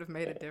if it would have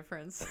made a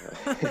difference.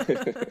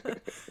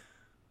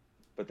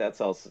 But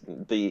that's also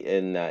the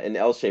in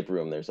L-shaped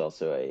room. There's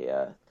also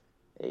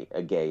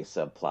a gay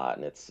subplot,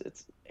 and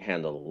it's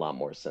handled a lot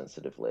more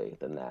sensitively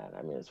than that.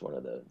 I mean, it's one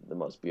of the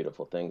most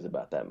beautiful things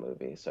about that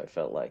movie. So I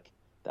felt like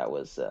that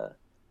was uh,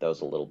 that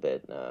was a little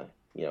bit,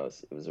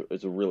 it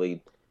was a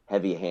really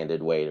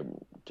heavy-handed way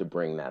to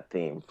bring that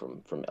theme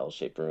from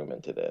L-shaped room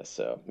into this.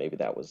 So maybe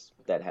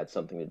that had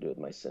something to do with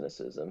my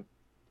cynicism.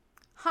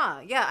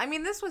 Huh? Yeah. I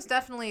mean,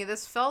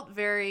 this felt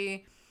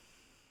very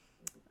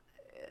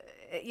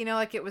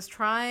like it was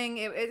trying.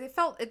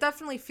 It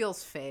definitely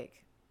feels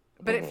fake,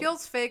 but it Hmm.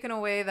 feels fake in a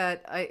way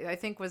that I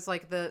think was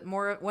like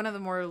one of the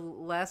more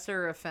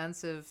lesser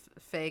offensive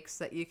fakes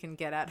that you can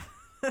get out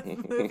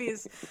of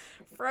movies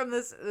from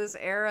this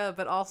era,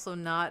 but also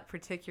not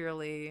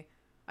particularly.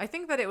 I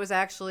think that it was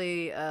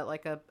actually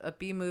like a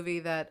B movie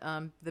that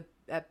the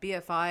at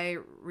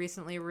BFI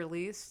recently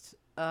released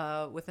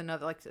with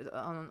another like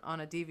on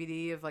a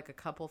DVD of like a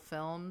couple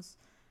films.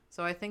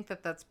 So I think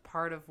that that's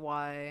part of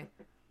why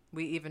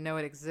we even know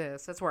it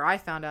exists. That's where I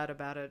found out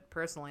about it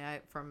personally.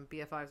 I from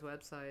BFI's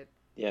website.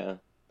 Yeah,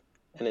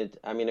 and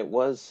I mean, it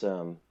was,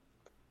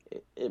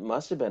 it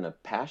must have been a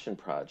passion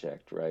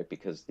project, right?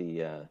 Because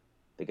the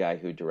guy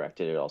who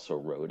directed it also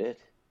wrote it.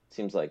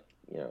 Seems like,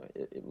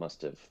 it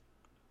must have,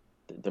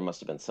 there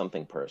must have been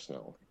something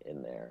personal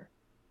in there.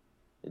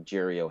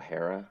 Jerry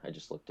O'Hara, I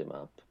just looked him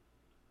up.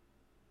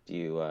 Do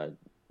you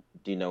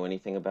do you know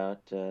anything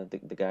about the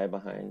guy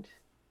behind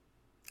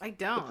I the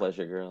don't.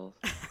 Pleasure Girls?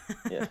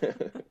 Yeah.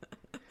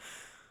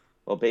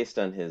 Well, based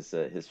on his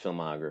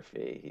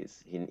filmography,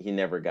 he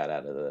never got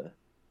out of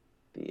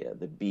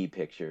the B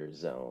picture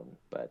zone,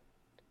 but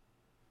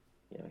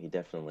he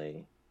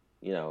definitely,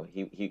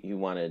 he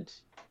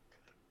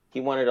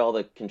wanted all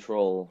the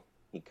control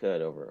he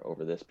could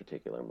over this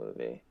particular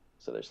movie.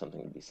 So there's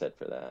something to be said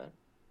for that.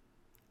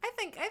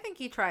 I think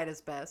he tried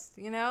his best.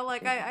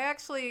 Like I Hmm.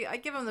 actually I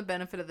give him the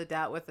benefit of the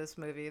doubt with this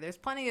movie. There's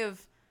plenty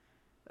of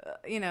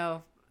you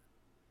know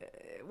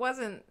it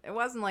wasn't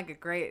like a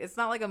great. It's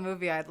not like a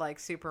movie I'd like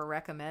super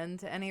recommend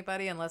to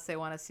anybody unless they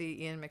want to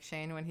see Ian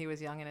McShane when he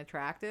was young and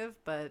attractive,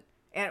 but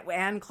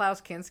and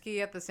Klaus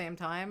Kinski at the same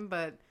time,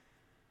 but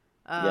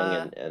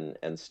Young uh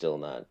and still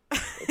not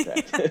yeah.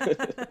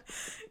 attractive.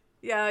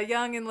 Yeah,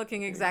 young and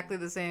looking exactly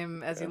the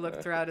same as he looked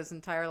Uh-huh. throughout his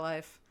entire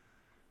life.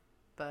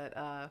 But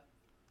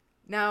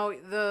now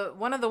the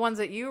one of the ones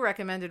that you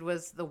recommended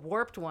was The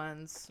Warped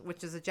Ones,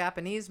 which is a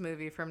Japanese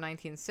movie from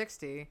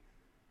 1960.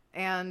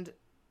 And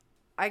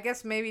I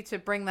guess maybe to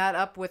bring that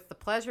up with The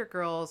Pleasure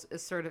Girls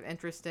is sort of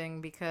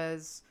interesting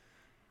because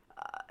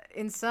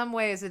in some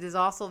ways it is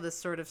also this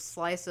sort of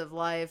slice of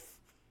life.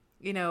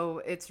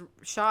 It's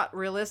shot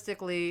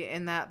realistically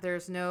in that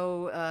there's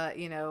no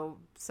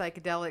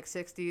psychedelic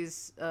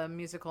 60s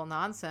musical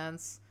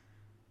nonsense,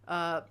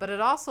 but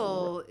it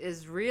also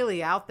is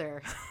really out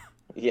there.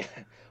 Yeah.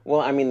 Well,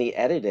 I mean, the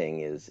editing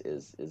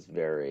is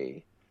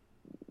very,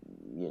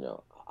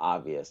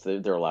 obvious.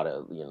 There are a lot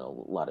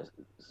of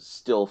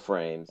still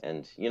frames,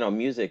 and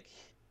music.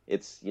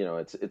 It's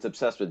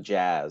obsessed with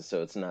jazz,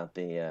 so it's not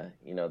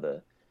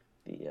the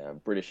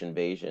British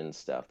invasion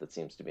stuff that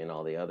seems to be in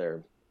all the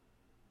other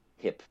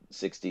hip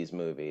 '60s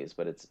movies,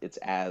 but it's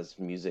as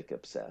music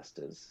obsessed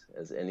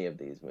as any of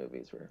these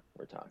movies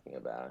we're talking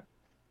about.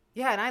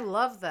 Yeah, and I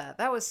love that.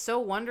 That was so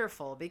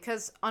wonderful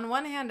because on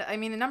one hand, I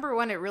mean, number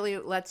one, it really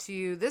lets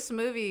you. This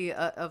movie,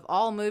 of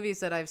all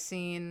movies that I've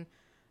seen,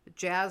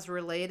 jazz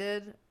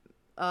related,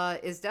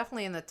 is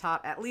definitely in the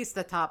top, at least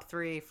the top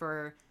three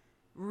for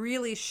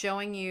really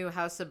showing you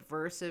how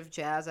subversive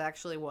jazz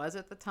actually was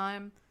at the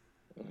time,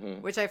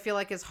 Hmm. which I feel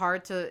like is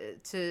hard to.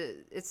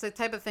 It's the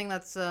type of thing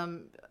that's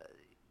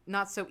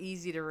not so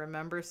easy to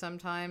remember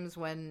sometimes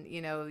when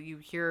you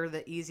hear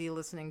the easy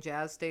listening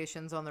jazz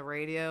stations on the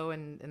radio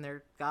and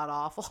they're god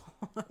awful.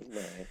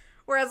 Right.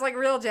 Whereas like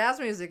real jazz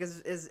music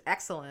is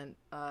excellent,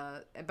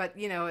 but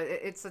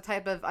it's the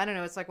type of, I don't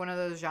know, it's like one of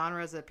those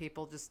genres that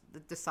people just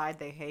decide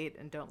they hate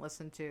and don't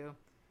listen to.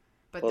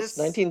 But Well, it's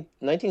this,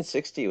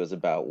 1960 was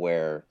about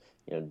where,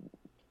 you know,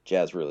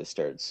 jazz really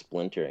started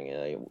splintering, and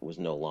it was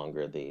no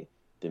longer the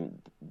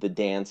the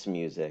dance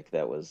music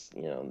that was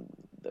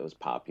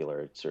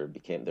popular. It sort of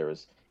became there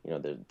was,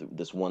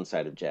 this one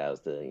side of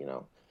jazz,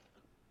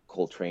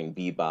 Coltrane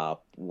bebop,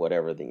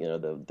 whatever,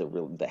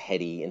 the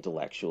heady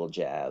intellectual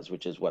jazz,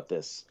 which is what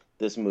this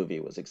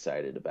movie was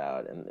excited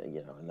about. And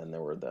then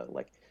there were the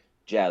like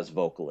jazz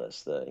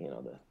vocalists, the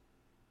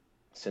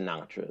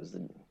Sinatras,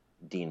 the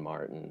Dean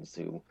Martins,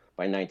 who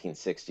by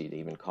 1960 to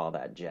even call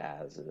that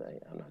jazz,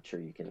 I'm not sure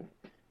you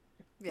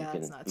yeah,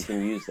 it's can not. you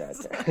can use that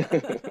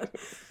term.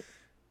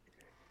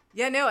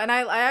 Yeah, no, and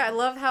I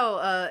love how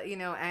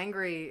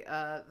angry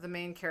the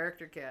main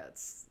character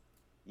gets.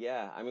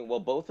 Yeah, I mean, well,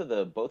 both of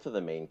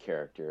the main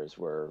characters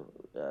were,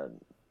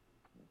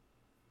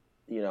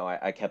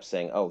 I kept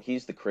saying, "Oh,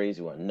 he's the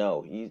crazy one."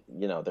 No,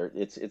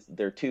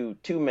 they're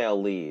two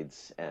male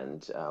leads,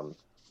 and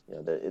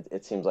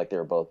it seems like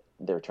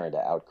they're trying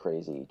to out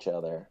crazy each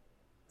other.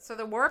 So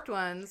the Warped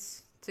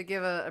Ones, to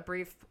give a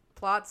brief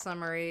plot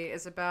summary,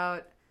 is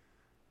about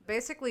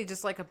basically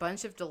just like a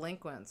bunch of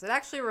delinquents. It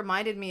actually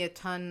reminded me a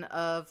ton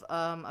of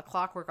A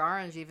Clockwork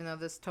Orange, even though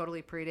this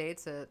totally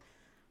predates it.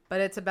 But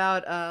it's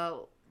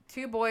about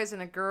two boys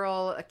and a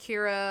girl,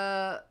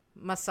 Akira,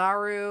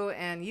 Masaru,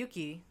 and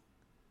Yuki,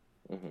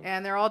 Hmm.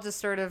 and they're all just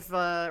sort of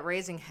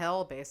raising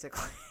hell,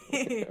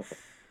 basically,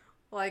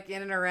 like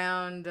in and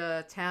around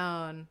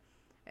town,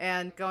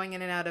 and going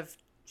in and out of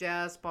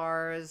jazz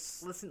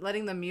bars,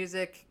 letting the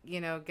music,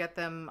 get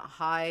them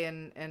high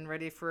and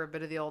ready for a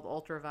bit of the old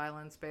ultra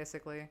violence,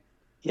 basically.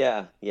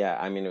 Yeah, yeah.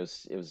 I mean, it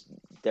was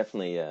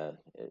definitely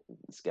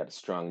it's got a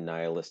strong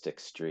nihilistic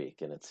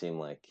streak, and it seemed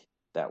like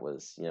that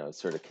was,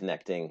 sort of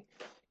connecting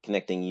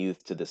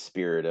youth to the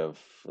spirit of,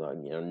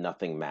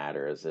 nothing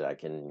matters, that I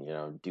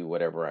can, do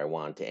whatever I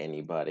want to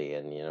anybody,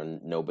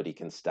 and nobody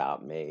can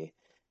stop me.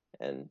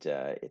 and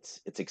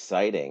it's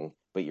exciting,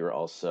 but you're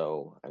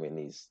also, I mean,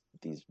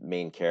 these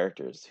main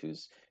characters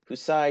whose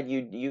side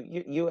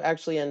you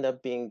actually end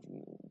up being,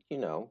 you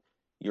know,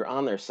 you're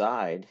on their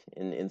side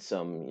in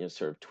some, you know,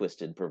 sort of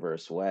twisted,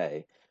 perverse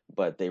way,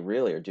 but they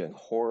really are doing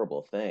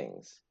horrible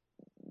things.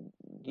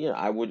 You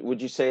know,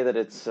 would you say that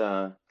it's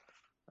I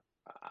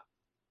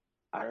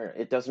don't know,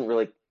 it doesn't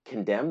really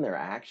condemn their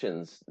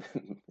actions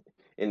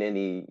in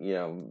any, you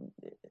know,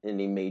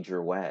 any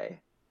major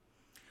way.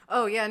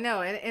 Oh yeah,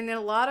 no, and in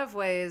a lot of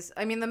ways,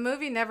 I mean, the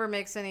movie never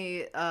makes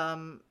any.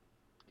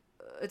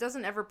 It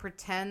doesn't ever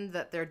pretend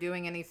that they're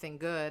doing anything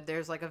good.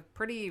 There's like a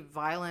pretty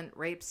violent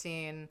rape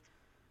scene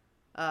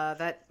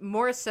that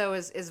more so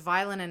is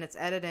violent in its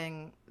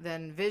editing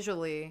than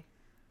visually,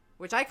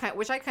 which I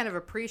kind of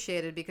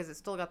appreciated because it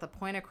still got the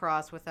point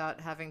across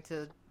without having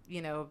to,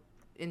 you know,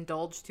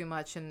 indulge too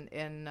much in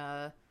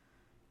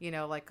you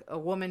know, like a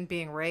woman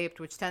being raped,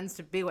 which tends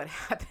to be what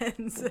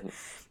happens Mhm.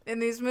 in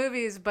these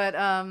movies. But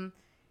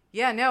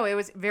yeah, no, it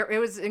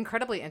was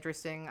incredibly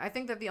interesting. I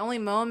think that the only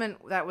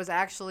moment that was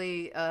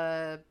actually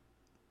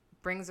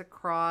brings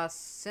across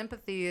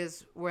sympathy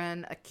is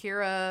when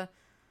Akira,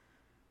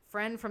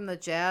 friend from the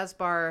jazz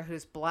bar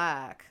who's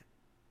black,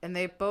 and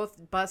they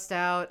both bust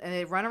out and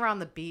they run around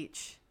the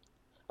beach.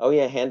 Oh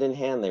yeah, hand in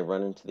hand they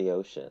run into the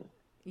ocean.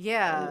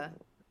 And Yeah,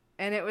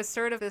 and it was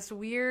sort of this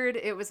weird,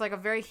 it was like a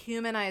very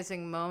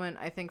humanizing moment,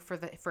 I think,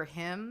 for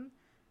him,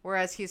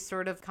 whereas he's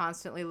sort of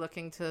constantly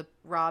looking to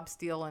rob,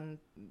 steal, and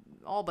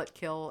all but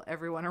kill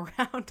everyone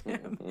around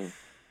him. mhm,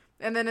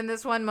 And then in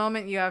this one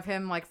moment you have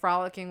him like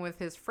frolicking with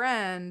his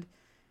friend,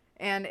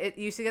 and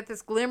you see get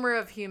this glimmer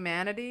of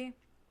humanity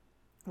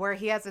where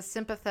he has a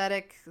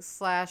sympathetic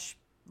slash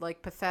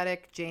like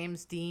pathetic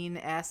James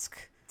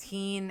Dean-esque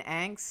teen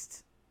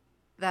angst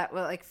that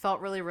like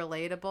felt really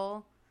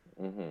relatable,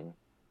 mhm.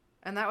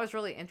 and that was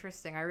really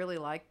interesting. I really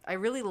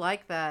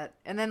like that.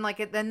 And then like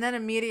it and then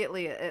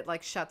immediately it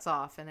like shuts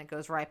off and it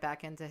goes right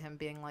back into him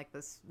being like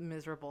this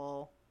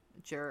miserable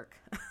jerk.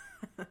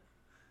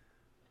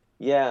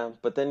 Yeah,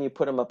 but then you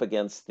put them up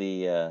against the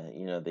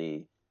you know,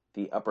 the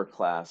upper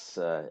class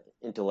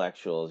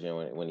intellectuals, you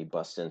know, when you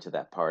bust into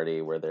that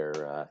party where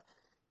they're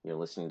you know,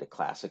 listening to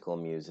classical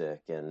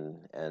music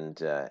and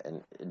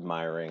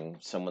admiring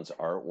someone's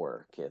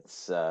artwork.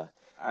 It's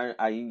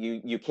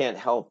you can't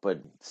help but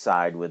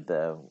side with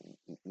the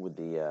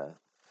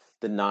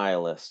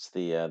nihilists,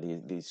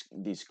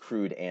 these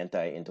crude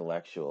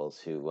anti-intellectuals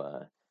who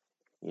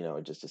you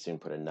know, just as soon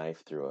put a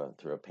knife through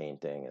a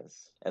painting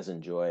as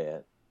enjoy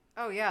it.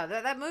 Oh yeah,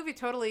 that movie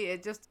totally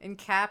it just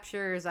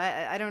encaptures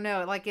I don't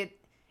know, like it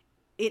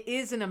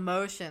is an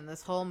emotion.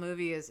 This whole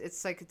movie is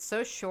it's like it's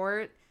so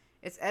short.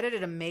 It's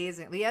edited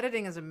amazing. The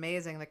editing is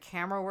amazing. The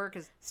camera work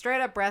is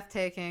straight up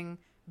breathtaking,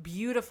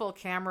 beautiful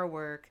camera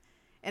work,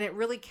 and it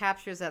really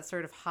captures that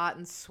sort of hot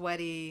and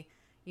sweaty,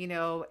 you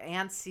know,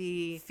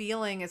 antsy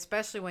feeling,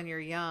 especially when you're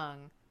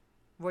young,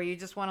 where you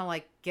just want to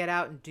like get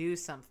out and do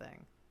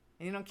something.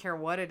 And you don't care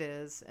what it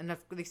is. And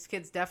if, these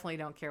kids definitely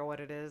don't care what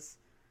it is,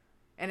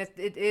 and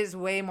it is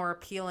way more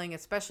appealing,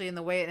 especially in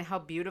the way and how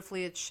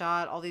beautifully it's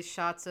shot. All these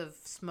shots of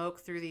smoke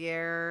through the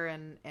air,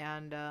 and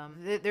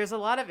there's a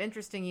lot of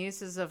interesting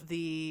uses of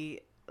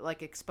the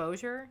like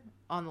exposure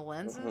on the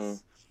Hmm.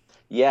 lenses.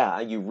 Yeah,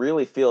 you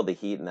really feel the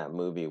heat in that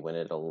movie when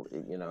it'll,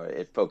 you know,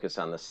 it focus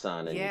on the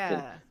sun and you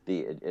can Yeah,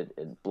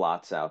 it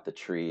blots out the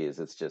trees.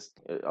 It's just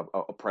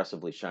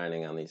oppressively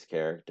shining on these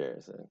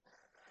characters, and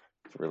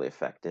it's really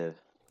effective.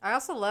 I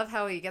also love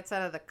how he gets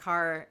out of the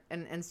car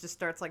and just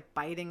starts like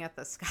biting at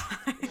the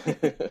sky.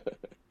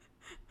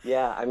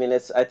 Yeah, I mean,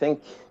 I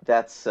think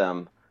that's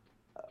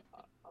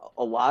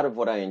a lot of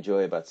what I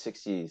enjoy about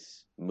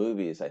 60s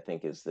movies, I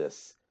think, is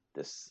this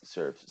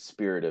sort of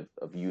spirit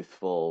of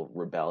youthful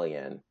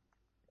rebellion.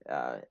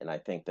 And I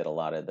think that a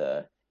lot of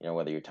the, you know,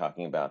 whether you're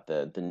talking about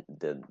the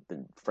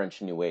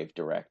French New Wave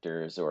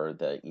directors or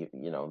you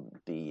know,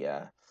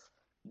 the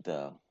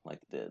like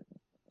the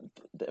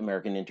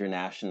American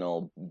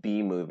International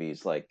B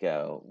movies like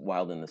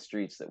Wild in the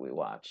Streets that we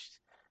watched,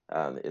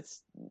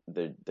 it's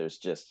there's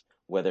just,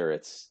 whether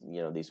it's,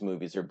 you know, these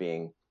movies are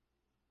being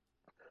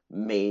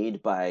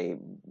made by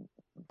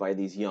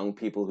these young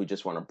people who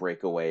just want to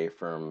break away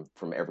from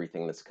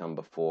everything that's come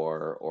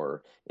before,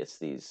 or it's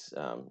these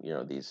you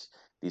know, these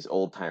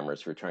old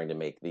timers who are trying to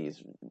make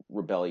these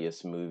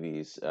rebellious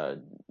movies,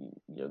 you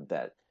know,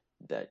 that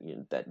you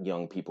know, that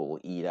young people will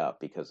eat up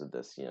because of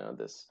this, you know,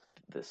 this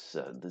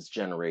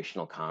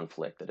generational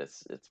conflict that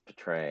it's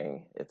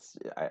portraying.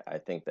 I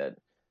think that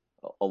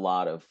a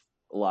lot of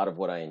a lot of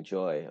what I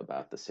enjoy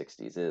about the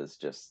 60s is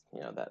just, you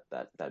know,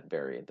 that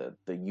very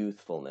the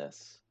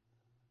youthfulness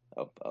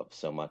of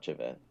so much of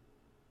it.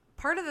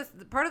 Part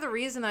of the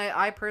reason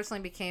I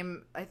personally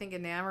became I think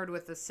enamored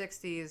with the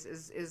 '60s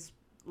is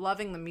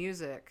loving the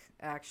music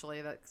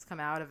actually that's come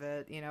out of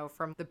it. You know,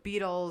 from the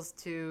Beatles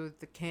to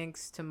the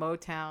Kinks to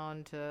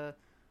Motown to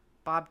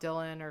Bob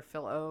Dylan or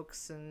Phil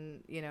Oakes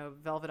and you know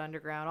Velvet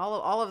Underground,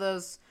 all of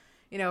those,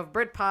 you know,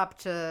 Britpop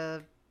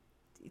to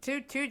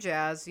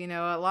jazz. You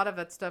know, a lot of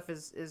that stuff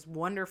is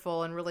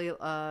wonderful and really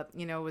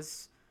you know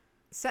was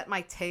set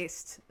my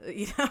taste,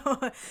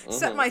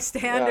 set Hmm. my Yeah,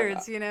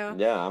 standards,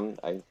 yeah.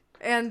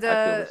 and I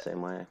feel the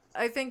same way.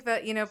 I think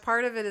that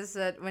part of it is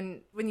that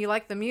when you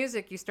like the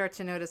music, you start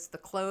to notice the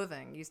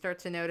clothing, you start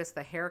to notice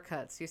the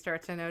haircuts, you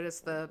start to notice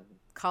the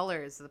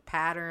colors, the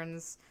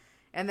patterns,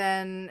 and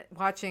then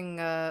watching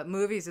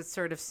movies, it's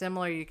sort of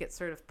similar. You get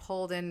sort of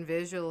pulled in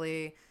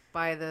visually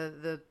by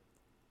the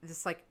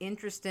this like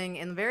interesting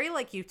and very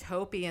like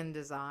utopian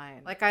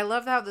design. Like I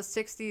love how the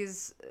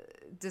 60s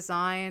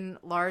design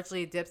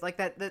largely dips like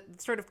that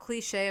sort of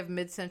cliche of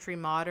mid-century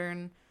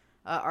modern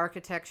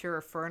architecture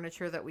or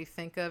furniture that we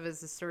think of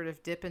as this sort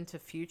of dip into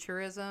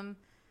futurism.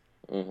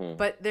 Hmm.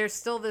 But there's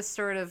still this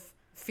sort of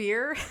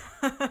fear.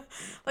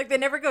 Like they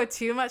never go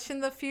too much in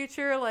the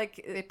future.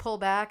 Like they pull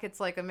back. It's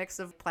like a mix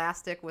of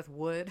plastic with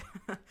wood.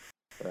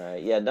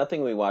 Right. Yeah,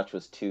 nothing we watched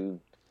was too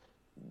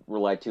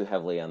relied too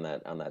heavily on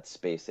that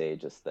space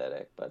age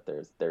aesthetic, but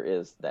there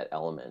is that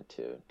element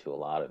to a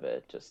lot of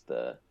it. Just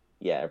the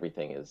yeah,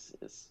 everything is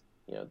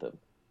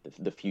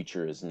the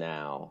future is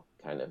now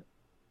kind of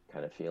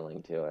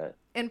feeling to it.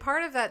 And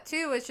part of that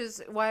too, which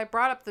is why I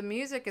brought up the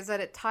music, is that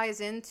it ties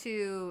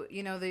into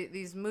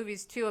these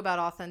movies too about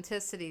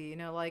authenticity.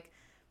 Like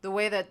the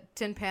way that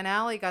Tin Pan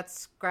Alley got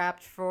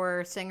scrapped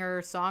for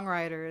singer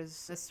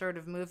songwriters, this sort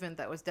of movement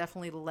that was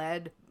definitely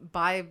led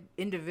by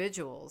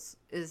individuals,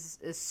 is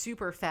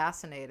super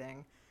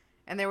fascinating.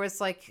 And there was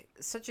like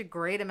such a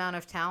great amount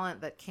of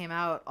talent that came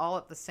out all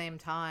at the same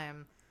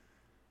time,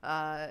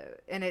 uh,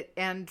 and it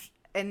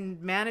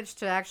and managed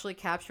to actually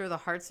capture the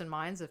hearts and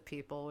minds of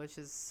people, which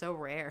is so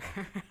rare.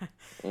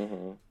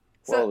 Hmm.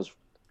 Well, So it was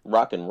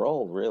rock and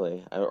roll,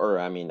 really. Or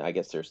I mean, I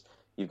guess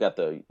you got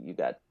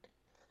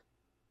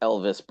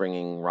Elvis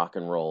bringing rock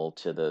and roll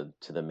to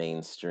the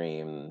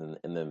mainstream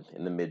in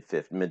the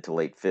mid to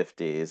late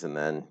 50s, and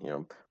then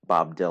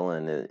Bob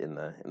Dylan in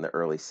the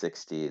early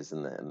 60s,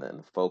 and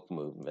the folk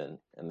movement,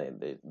 and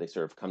they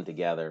sort of come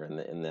together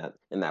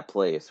in that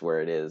place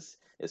where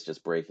it's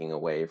just breaking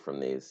away from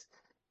these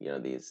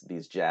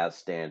jazz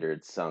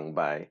standards sung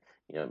by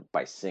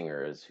by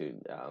singers who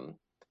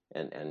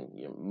and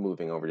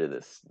moving over to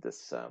this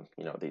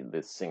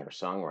these singer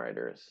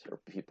songwriters or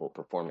people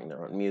performing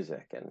their own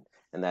music,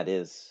 and that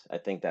is, I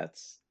think that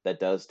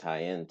does tie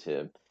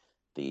into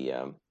the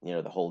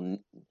whole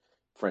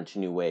French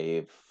New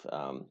Wave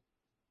um,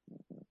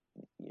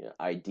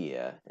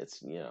 idea.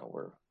 It's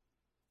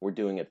we're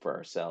doing it for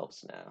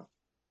ourselves now.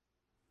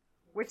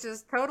 which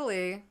is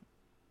totally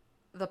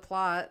the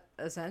plot,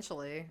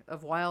 essentially,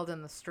 of Wild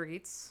in the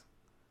Streets,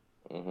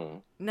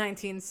 Hmm.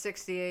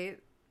 1968.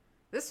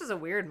 This was a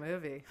weird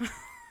movie.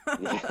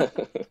 Yeah,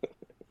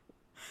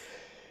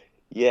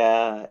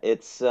 yeah.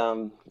 It's.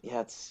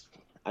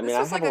 I mean, This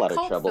I was have like a a lot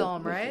of cult trouble.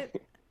 film, right?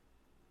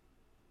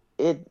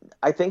 It.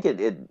 I think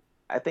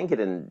I think it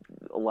in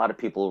a lot of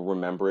people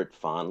remember it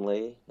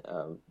fondly,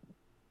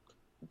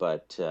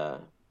 but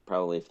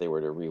probably if they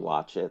were to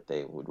rewatch it,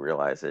 they would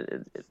realize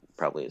it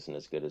probably isn't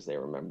as good as they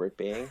remember it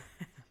being.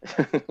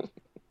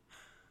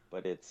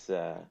 But it's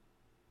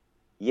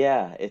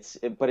yeah,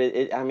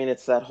 I mean,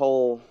 it's that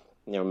whole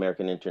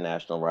American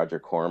International Roger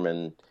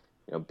Corman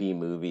B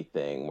movie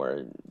thing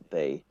where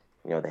they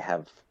they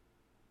have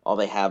all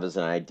they have is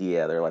an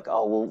idea. They're like,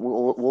 oh,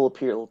 we'll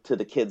appeal to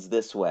the kids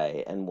this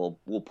way, and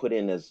we'll put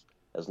in as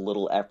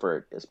little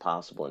effort as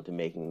possible into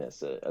making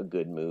this a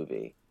good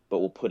movie. But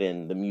we'll put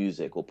in the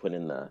music, we'll put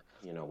in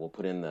we'll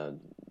put in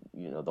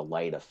the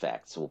light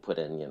effects, we'll put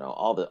in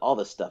all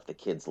the stuff the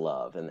kids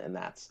love, and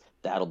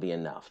that'll be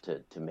enough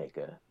to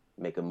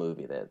make a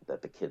movie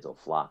that the kids will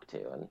flock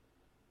to. And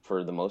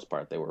for the most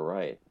part, they were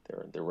right.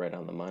 They're right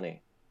on the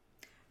money.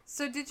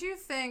 So did you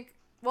think?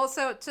 Well,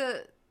 so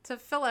to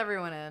fill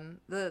everyone in,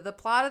 the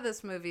plot of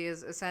this movie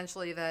is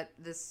essentially that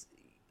this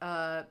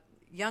uh,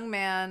 young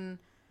man.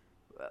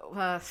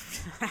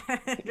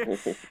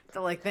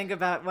 To like think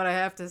about what I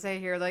have to say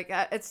here, like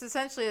it's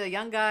essentially a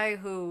young guy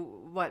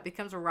who what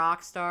becomes a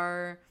rock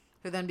star,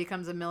 who then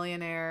becomes a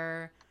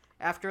millionaire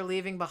after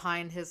leaving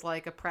behind his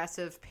like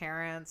oppressive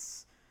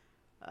parents,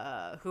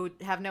 who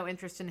have no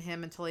interest in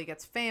him until he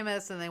gets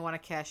famous and they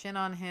want to cash in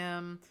on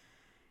him,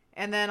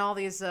 and then all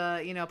these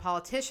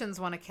politicians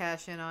want to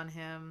cash in on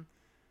him,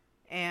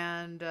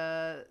 and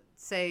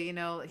say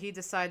he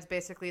decides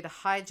basically to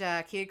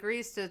hijack. He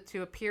agrees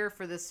to appear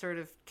for this sort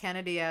of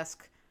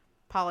Kennedy-esque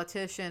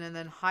politician, and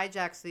then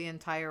hijacks the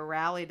entire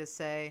rally to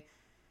say,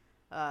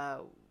 uh,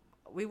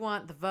 we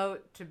want the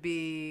vote to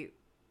be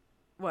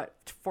what,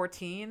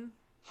 14.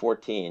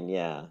 14,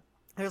 yeah.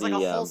 There's like a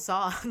The whole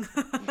song.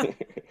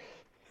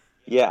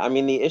 Yeah, I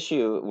mean the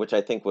issue, which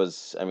I think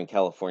was, I mean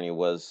California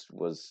was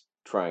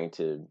trying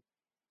to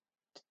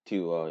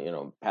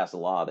pass a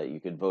law that you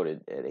could vote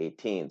at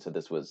 18. So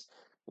this was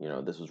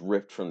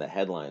ripped from the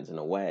headlines in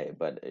a way,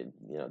 but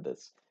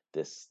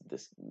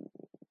this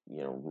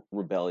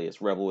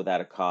rebellious rebel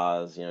without a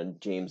cause,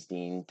 James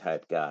Dean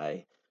type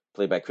guy,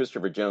 played by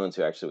Christopher Jones,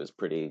 who actually was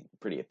pretty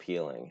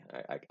appealing.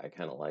 I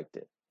kind of liked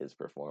his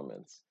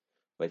performance,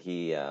 but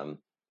he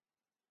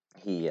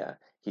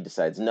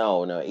decides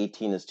no,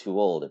 18 is too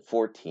old. At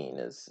 14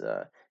 is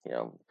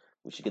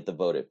we should get the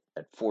vote at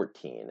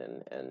 14,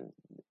 and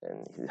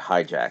he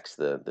hijacks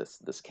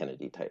this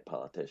Kennedy type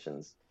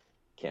politician's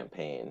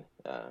campaign.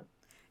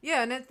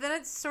 Yeah, and then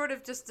it sort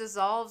of just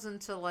dissolves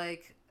into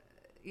like,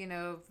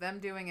 them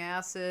doing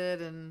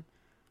acid, and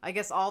I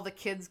guess all the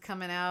kids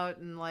coming out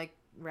and like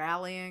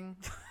rallying.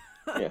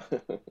 Yeah.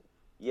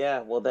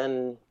 Yeah, well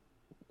then,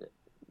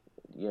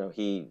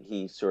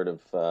 he sort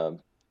of,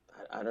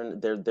 I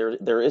don't know,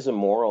 there is a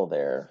moral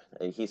there.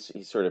 He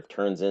sort of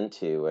turns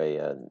into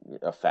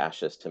a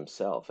fascist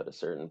himself at a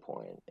certain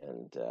point,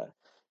 and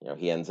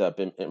he ends up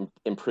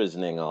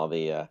imprisoning all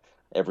the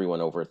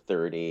everyone over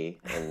 30,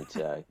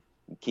 and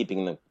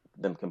keeping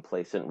them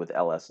complacent with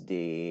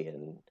LSD,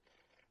 and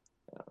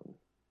um,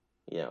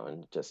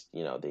 and just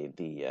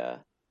the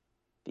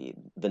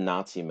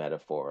Nazi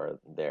metaphor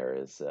there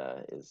is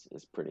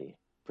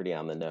pretty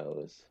on the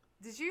nose.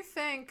 Did you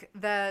think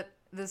that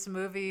this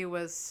movie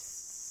was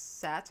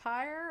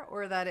satire,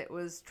 or that it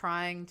was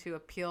trying to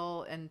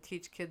appeal and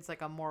teach kids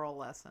like a moral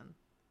lesson?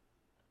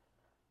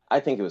 I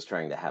think it was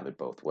trying to have it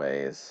both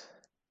ways.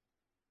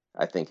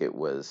 I think it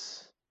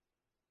was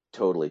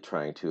totally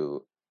trying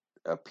to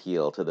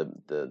appeal to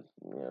the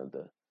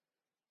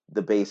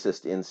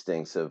basest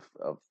instincts of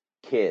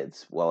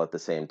kids, while at the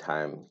same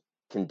time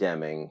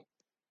condemning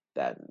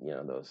that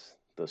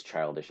those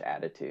childish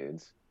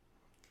attitudes.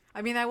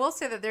 I mean, I will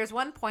say that there's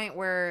one point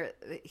where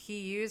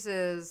he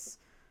uses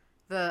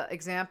the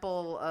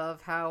example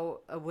of how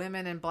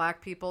women and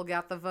black people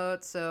got the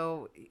vote.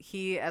 So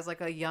he, as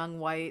like a young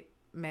white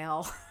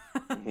male,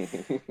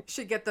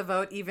 should get the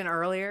vote even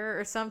earlier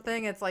or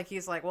something. It's like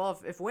he's like,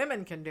 well, if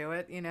women can do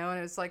it, and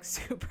it's like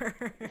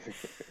super,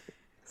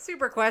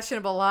 super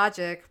questionable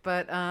logic.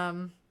 But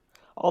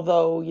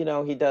Although, he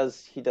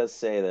does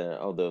say that,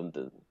 oh,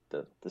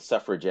 the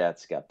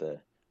suffragettes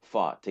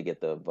fought to get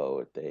the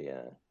vote. They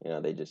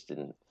just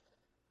didn't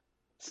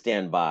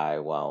stand by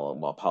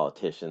while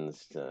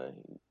politicians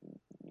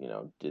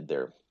did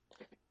their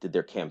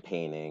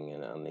campaigning,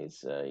 and on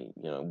these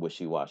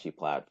wishy-washy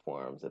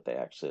platforms, that they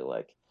actually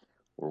like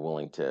were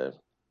willing to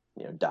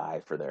die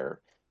for the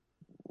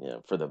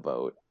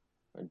vote,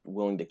 or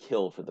willing to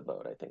kill for the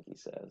vote, I think he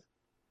says.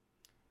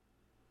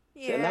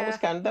 So, and that was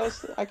yeah. kind of that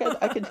was I could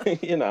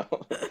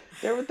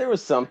there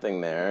was something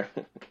there.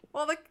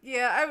 Well, I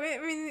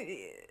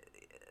mean,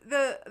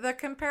 the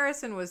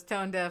comparison was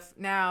tone deaf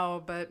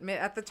now, but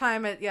at the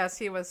time, yes,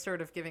 he was sort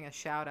of giving a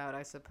shout out,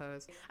 I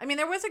suppose. I mean,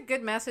 there was a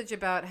good message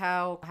about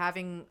how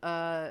having,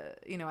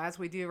 as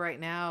we do right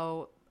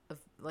now,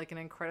 like an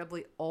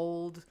incredibly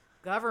old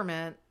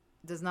government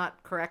does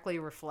not correctly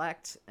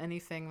reflect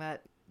anything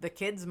that the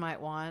kids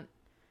might want,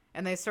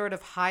 and they sort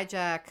of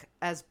hijack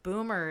as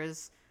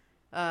boomers.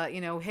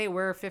 Hey,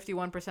 we're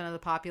 51% of the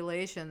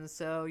population,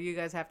 so you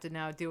guys have to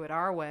now do it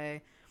our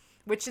way,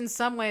 which in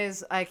some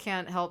ways I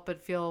can't help but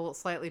feel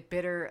slightly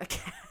bitter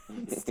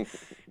against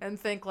and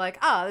think like,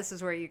 this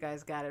is where you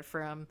guys got it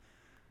from.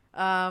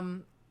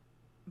 Um,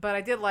 but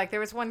I did like, there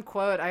was one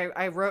quote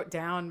I wrote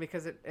down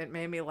because it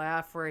made me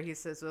laugh, where he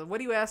says, well, what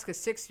do you ask a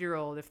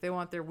 6-year-old if they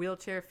want their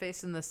wheelchair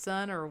facing the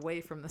sun or away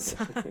from the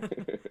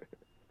sun?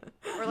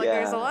 Or like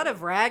there's a Yeah, lot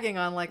of ragging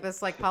on like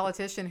this like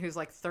politician who's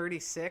like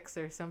 36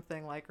 or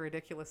something, like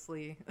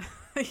ridiculously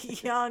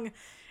young,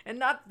 and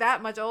not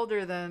that much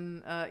older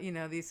than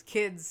these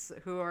kids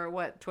who are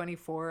what,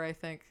 24, I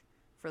think,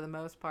 for the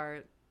most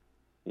part.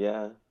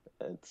 yeah.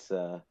 It's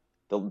the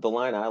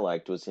line I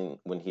liked was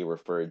when he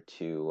referred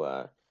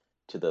to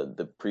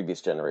the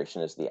previous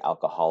generation as the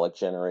alcoholic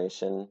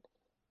generation,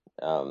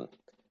 um,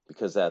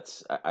 because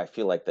I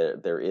feel like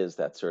there is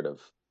that sort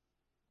of,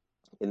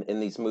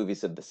 in these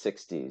movies of the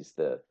 60s,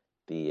 the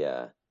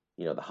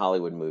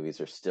Hollywood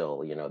movies are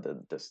still,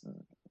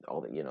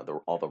 all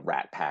the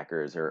rat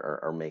packers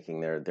are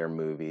making their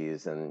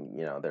movies, and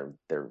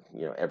they're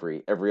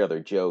every other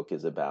joke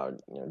is about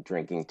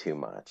drinking too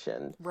much,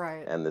 and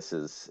Right. and this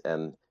is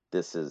and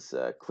this is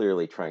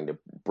clearly trying to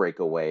break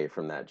away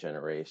from that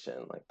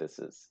generation. Like, this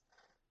is,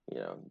 you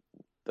know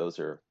those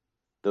are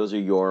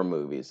your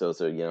movies.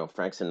 Those are,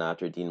 Frank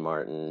Sinatra, Dean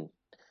Martin.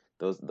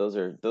 Those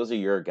are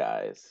your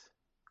guys.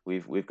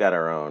 We've got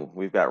our own.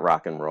 We've got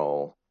rock and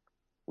roll.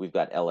 We've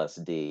got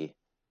LSD.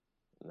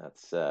 And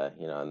that's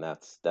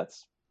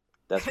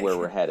where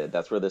we're headed.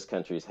 That's where this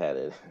country's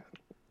headed.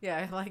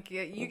 Yeah, like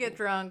yeah, you get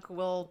drunk,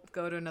 we'll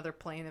go to another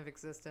plane of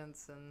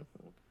existence. And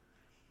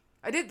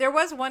I did. There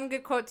was one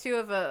good quote too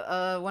of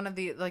a one of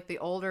the like the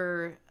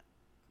older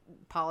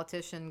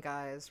politician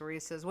guys, where he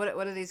says,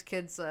 "What do these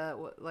kids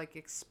like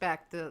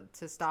expect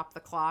to stop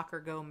the clock or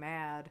go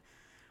mad?"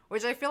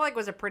 Which I feel like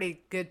was a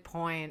pretty good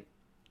point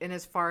in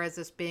as far as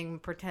this being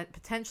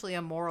potentially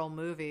a moral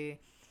movie.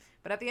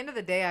 But at the end of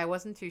the day, I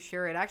wasn't too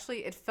sure.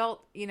 It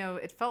felt,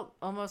 it felt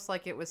almost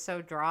like it was so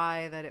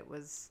dry that it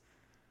was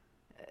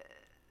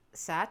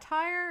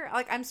satire.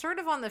 Like, I'm sort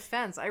of on the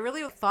fence. I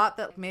really thought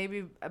that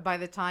maybe by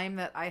the time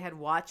that I had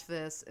watched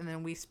this and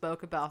then we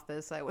spoke about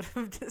this, I would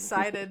have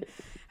decided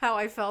how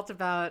I felt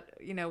about,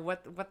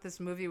 what this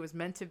movie was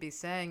meant to be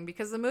saying,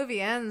 because the movie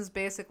ends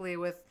basically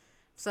with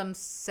some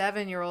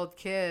 7-year-old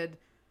kid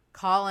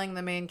calling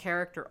the main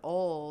character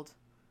old,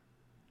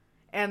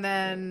 and Mm.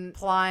 then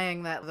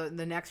implying that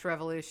the next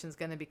revolution is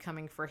going to be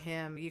coming for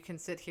him. You can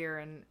sit here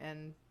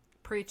and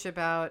preach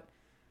about,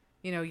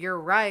 your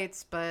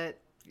rights, but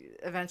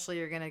eventually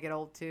you're going to get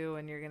old too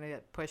and you're going to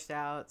get pushed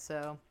out.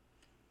 So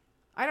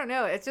I don't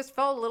know. It just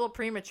felt a little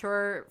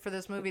premature for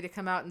this movie to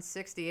come out in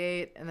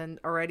 68 and then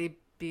already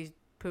be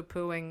poo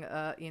pooing,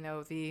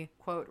 the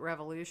quote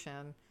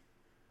revolution.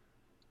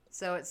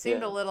 So it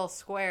seemed a Yeah. little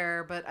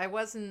square, but I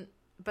wasn't,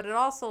 but it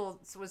also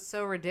was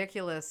so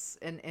ridiculous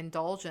and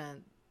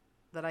indulgent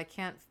that I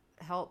can't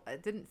help,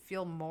 it didn't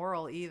feel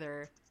moral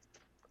either.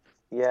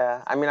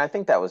 Yeah, I mean, I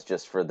think that was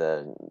just for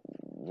the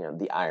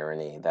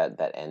irony,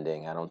 that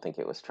ending. I don't think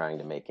it was trying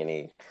to make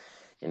any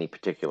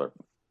particular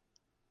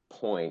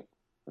point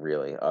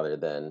really, other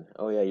than,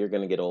 oh yeah, you're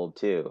going to get old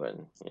too,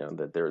 and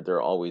that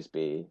there'll always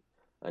be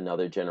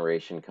another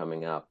generation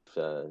coming up,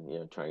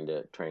 trying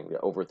to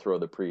overthrow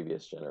the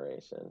previous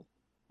generation.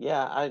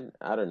 Yeah,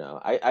 I don't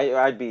know.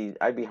 I'd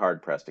be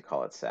hard pressed to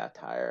call it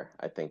satire.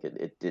 I think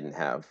it didn't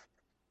have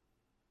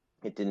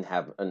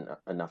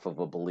enough of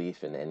a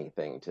belief in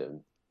anything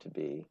to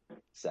be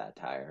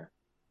satire.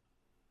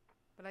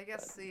 But I But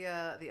guess the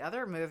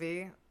other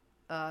movie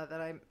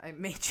that I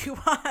made you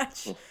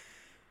watch,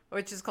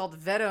 which is called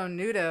Vedo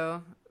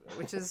Nudo,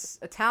 which is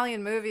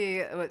Italian movie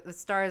that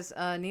stars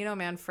Nino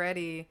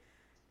Manfredi,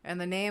 and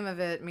the name of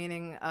it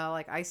meaning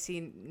like I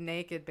see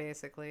naked,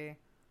 basically.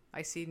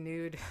 I see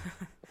nude.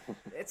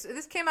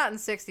 This came out in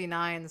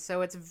 '69,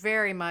 so it's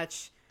very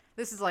much,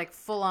 this is like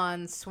full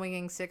on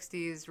swinging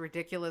 '60s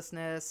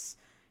ridiculousness,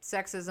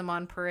 sexism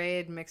on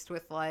parade mixed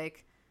with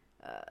like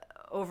uh,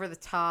 over the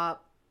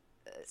top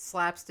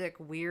slapstick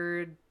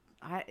weird.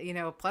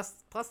 Plus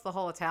the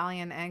whole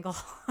Italian angle.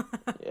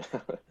 yeah.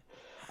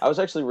 I was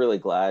actually really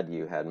glad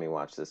you had me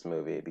watch this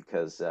movie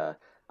because I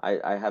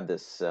have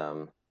this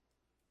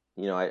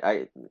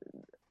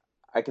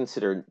I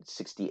consider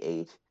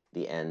 68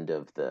 the end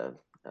of the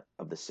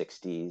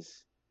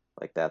 60s.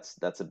 Like that's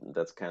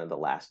kind of the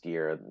last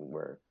year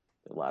where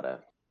a lot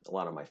of a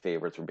lot of my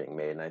favorites were being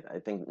made. And I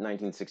think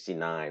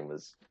 1969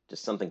 was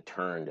just something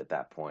turned at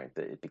that point,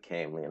 that it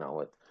became,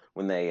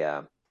 when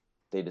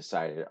they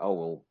decided, oh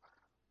well,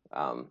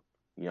 um,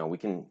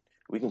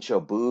 we can show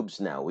boobs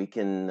now. We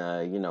can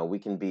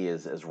be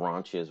as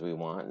raunchy as we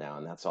want now,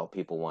 and that's all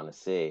people want to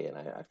see. And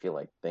I feel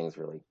like things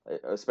really,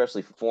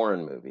 especially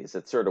foreign movies,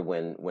 it's sort of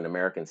when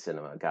American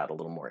cinema got a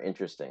little more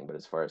interesting. But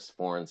as far as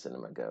foreign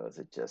cinema goes,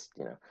 it just,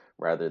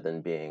 rather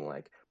than being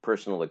like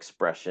personal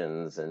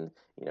expressions and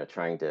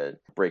trying to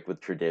break with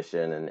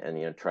tradition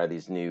and try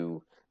these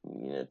new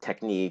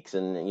techniques,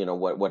 and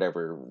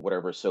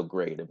whatever's so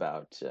great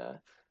about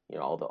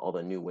all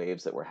the new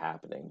waves that were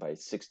happening by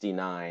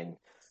 69.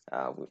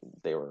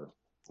 They were,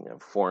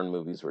 foreign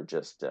movies were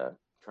just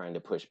trying to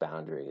push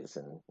boundaries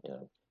and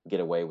get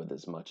away with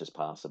as much as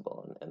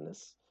possible, and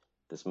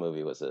this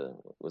movie was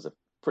a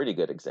pretty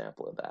good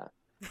example of that.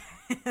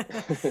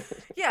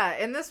 Yeah,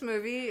 in this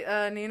movie,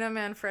 Nino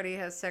Manfredi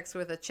has sex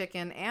with a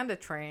chicken and a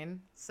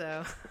train.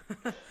 So,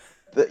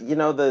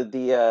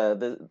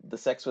 The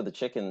sex with the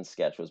chicken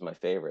sketch was my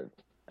favorite.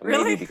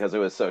 Maybe really? because it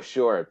was so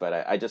short, but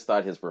I just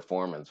thought his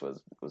performance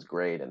was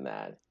great in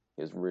that.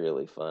 He was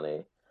really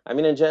funny. I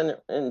mean, in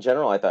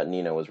general, I thought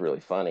Nino was really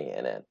funny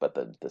in it, but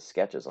the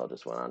sketches all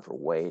just went on for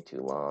way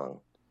too long.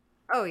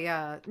 Oh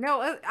yeah, no,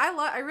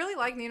 I really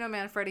like Nino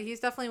Manfredi. He's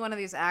definitely one of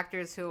these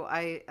actors who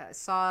I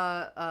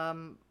saw.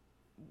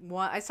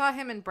 I saw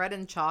him in Bread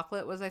and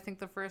Chocolate was I think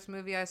the first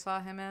movie I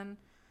saw him in,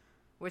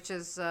 which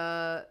is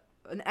an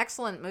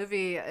excellent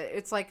movie.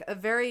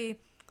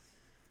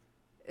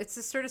 It's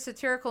a sort of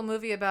satirical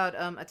movie about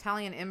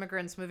Italian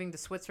immigrants moving to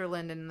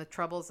Switzerland and the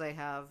troubles they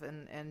have,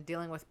 and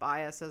dealing with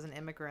bias as an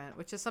immigrant,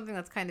 which is something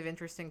that's kind of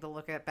interesting to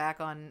look at back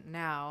on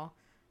now.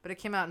 But it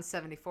came out in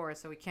 '74,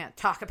 so we can't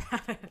talk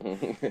about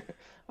it.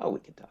 Oh, we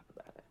could talk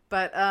about it.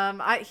 But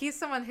he's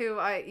someone who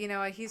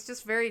he's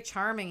just very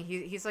charming.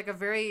 He's like a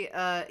very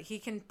he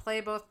can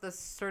play both the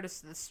sort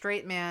of the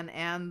straight man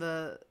and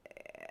the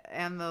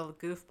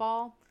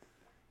goofball.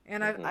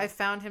 And Hmm. I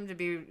found him to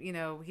be,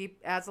 he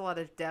adds a lot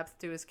of depth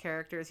to his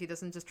characters. He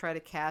doesn't just try to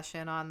cash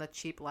in on the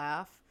cheap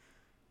laugh,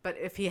 but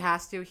if he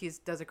has to, he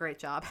does a great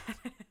job at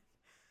it.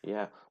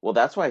 Yeah, well,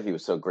 that's why he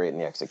was so great in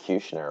The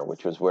Executioner,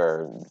 which was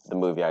where the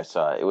movie I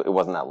saw. It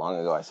wasn't that long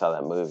ago I saw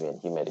that movie, and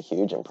he made a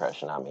huge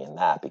impression on me in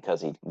that, because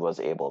he was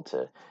able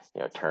to,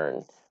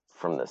 turn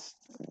from this,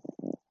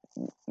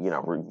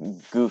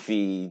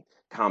 goofy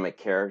comic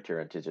character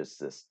into just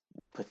this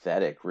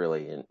pathetic,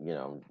 really,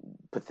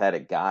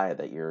 pathetic guy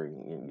that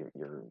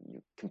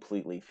you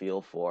completely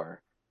feel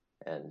for.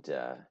 And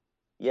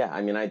yeah,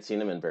 I mean, I'd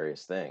seen him in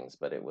various things,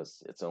 but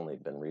it's only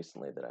been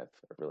recently that I've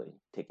really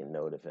taken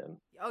note of him.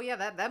 Oh yeah,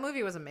 that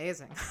movie was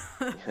amazing.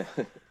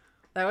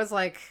 That was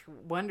like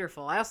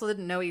wonderful. I also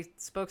didn't know he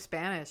spoke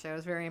Spanish. I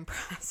was very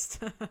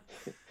impressed.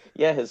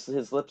 Yeah,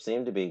 his lips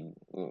seemed to be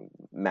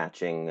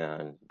matching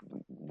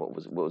what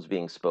was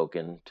being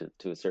spoken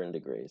to a certain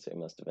degree, so he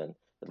must have been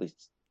at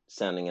least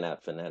sounding it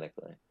out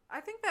phonetically. I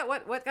think that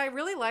what I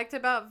really liked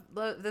about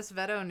this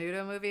Vedo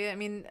Nudo movie, I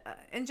mean,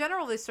 in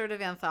general, these sort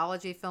of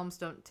anthology films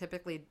don't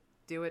typically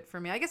do it for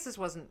me. I guess this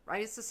wasn't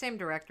right. It's the same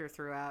director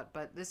throughout,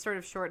 but this sort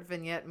of short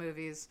vignette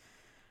movies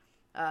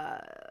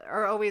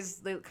are always,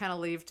 they kind of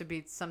leave to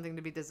be something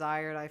to be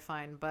desired, I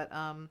find. But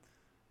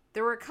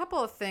there were a couple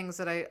of things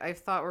that I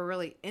thought were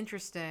really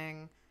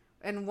interesting,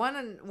 and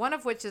one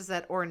of which is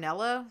that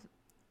Ornella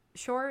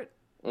short.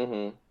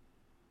 Mm-hmm.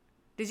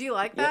 Did you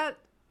like Yep.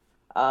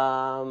 that?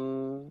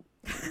 Um,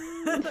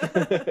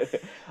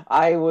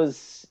 I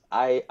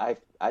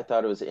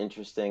thought it was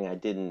interesting. I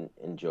didn't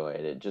enjoy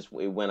it. It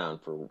went on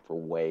for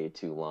way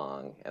too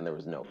long, and there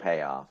was no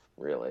payoff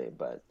really.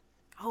 But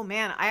Oh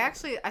man, I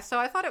actually I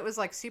thought it was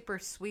like super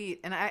sweet,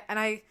 and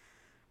I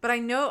but I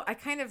know I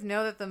kind of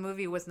know that the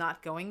movie was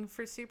not going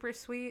for super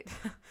sweet.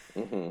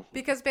 hmm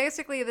Because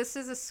basically this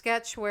is a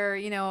sketch where,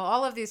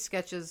 all of these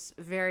sketches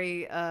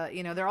very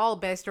they're all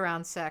based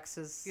around sex.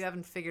 As you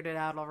haven't figured it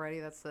out already,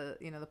 that's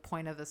the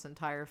point of this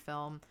entire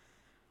film.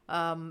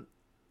 Um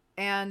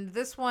and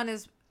this one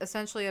is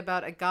essentially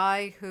about a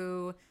guy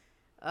who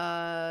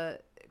uh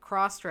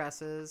cross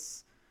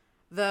dresses,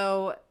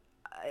 though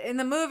in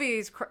the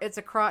movies he's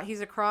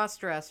a cross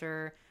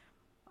dresser.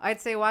 I'd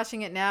say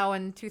watching it now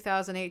in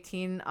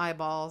 2018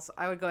 eyeballs,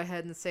 I would go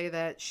ahead and say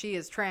that she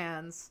is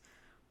trans.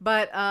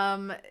 But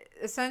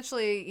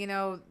essentially,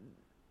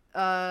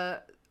 uh,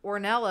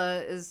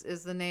 Ornella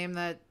is the name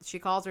that she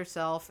calls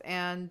herself,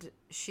 and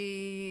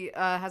she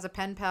has a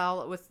pen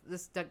pal with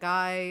this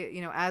guy,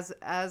 as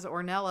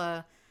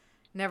Ornella,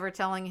 never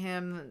telling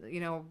him,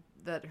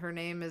 that her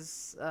name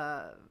is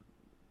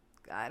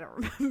I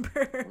don't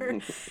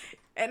remember,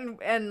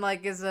 and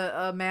like is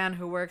a man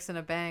who works in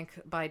a bank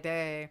by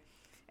day.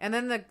 And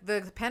then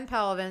the pen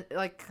pal event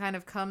like kind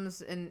of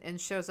comes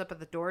and shows up at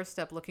the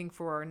doorstep looking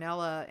for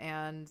Ornella,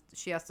 and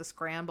she has to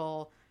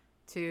scramble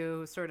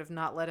to sort of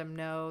not let him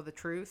know the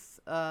truth,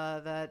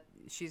 that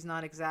she's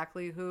not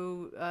exactly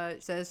who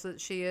says that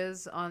she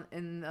is on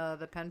in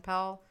the pen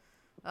pal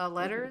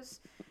letters.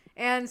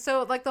 And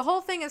so like the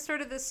whole thing is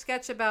sort of this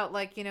sketch about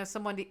like,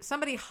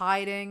 somebody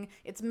hiding.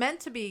 It's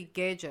meant to be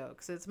gay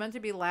jokes. It's meant to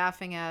be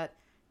laughing at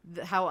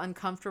how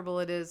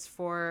uncomfortable it is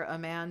for a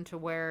man to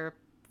wear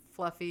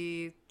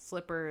fluffy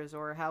slippers,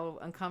 or how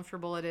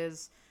uncomfortable it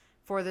is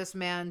for this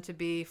man to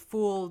be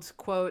fooled,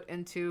 quote,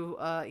 into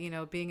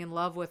being in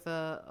love with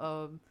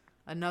a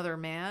another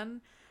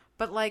man.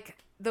 But like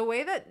the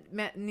way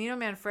that Nino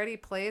Manfredi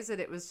plays it,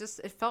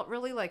 it felt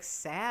really like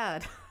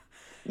sad. I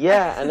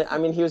yeah, and I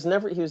mean, he was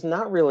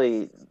not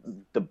really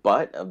the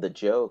butt of the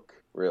joke,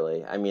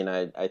 really. I mean,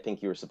 I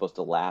think you were supposed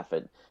to laugh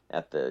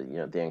at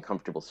the the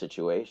uncomfortable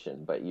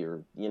situation, but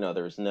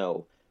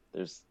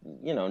there's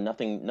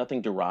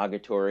nothing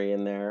derogatory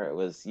in there. It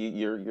was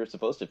you're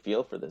supposed to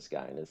feel for this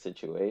guy in his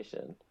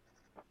situation,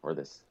 or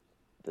this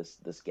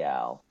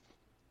gal.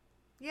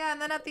 Yeah,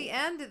 and then at the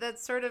end,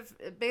 that's sort of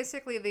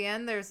basically the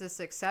end. There's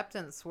this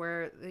acceptance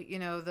where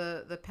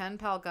the pen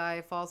pal guy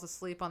falls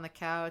asleep on the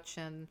couch,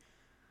 and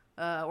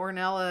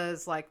Ornella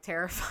is like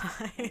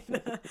terrified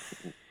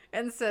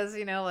and says,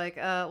 like,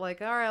 all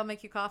right, I'll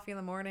make you coffee in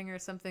the morning or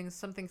something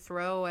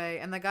throwaway.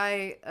 And the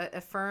guy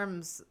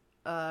affirms,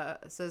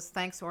 says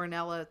thanks,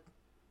 Ornella,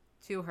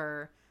 to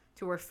her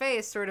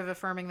face, sort of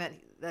affirming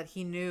that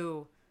he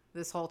knew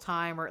this whole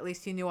time, or at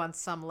least he knew on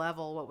some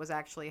level what was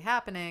actually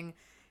happening.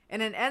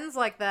 And it ends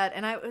like that,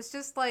 and I was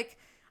just like,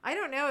 I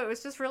don't know, it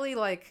was just really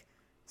like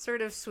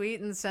sort of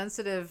sweet and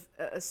sensitive,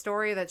 a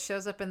story that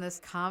shows up in this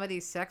comedy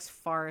sex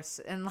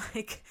farce. And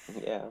like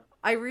Yeah.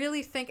 I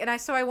really think, and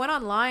I went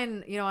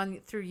online,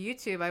 on through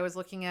YouTube. I was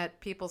looking at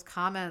people's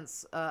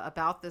comments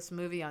about this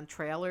movie on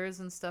trailers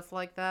and stuff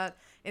like that,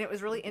 and it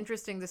was really hmm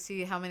interesting to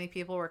see how many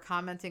people were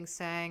commenting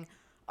saying,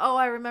 "Oh,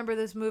 I remember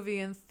this movie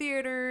in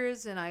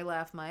theaters, and I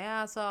laughed my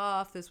ass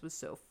off. This was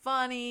so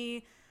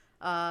funny.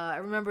 I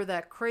remember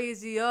that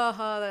crazy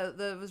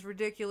that was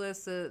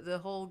ridiculous. The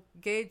whole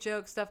gay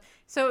joke stuff."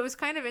 So it was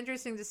kind of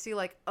interesting to see,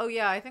 like, oh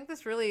yeah, I think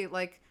this really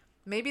like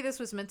maybe this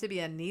was meant to be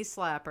a knee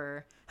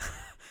slapper.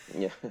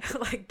 Yeah.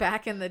 Like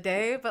back in the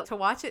day, but to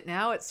watch it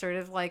now, it's sort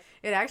of like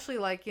it actually,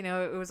 like,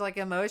 it was like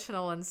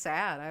emotional and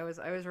sad. I was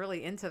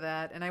really into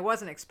that, and I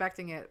wasn't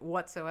expecting it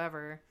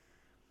whatsoever.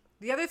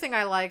 The other thing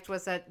I liked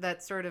was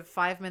that sort of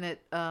 5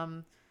 minute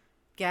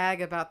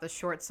gag about the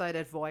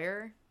short-sighted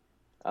voyeur.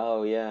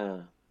 Oh yeah,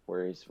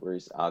 where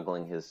he's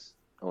ogling his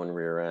own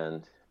rear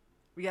end.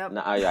 Yep.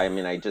 No, I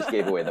mean, I just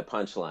gave away the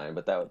punchline,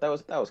 but that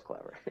was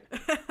clever.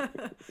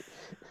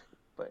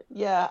 But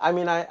yeah, I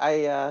mean,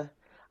 I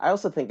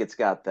also think it's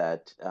got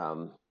that.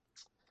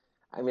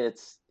 I mean,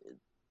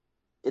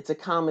 it's a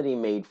comedy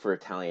made for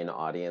Italian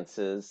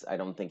audiences. I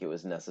don't think it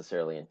was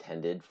necessarily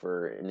intended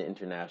for an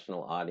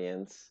international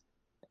audience.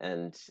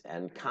 And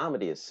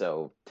comedy is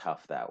so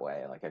tough that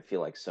way. Like I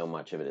feel like so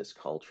much of it is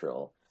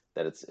cultural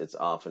that it's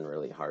often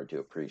really hard to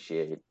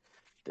appreciate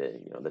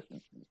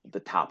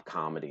the top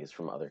comedies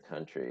from other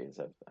countries.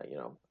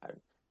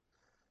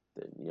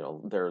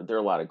 There are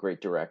a lot of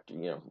great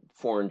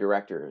foreign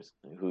directors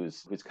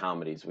whose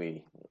comedies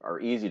we are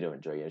easy to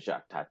enjoy.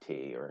 Jacques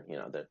Tati, or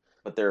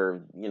but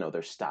they're,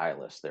 they're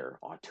stylists, they're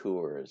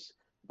auteurs,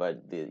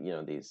 but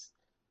these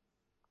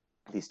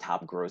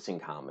top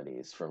grossing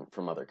comedies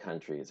from other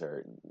countries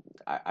are,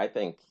 I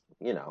think,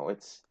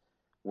 it's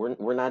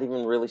we're not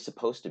even really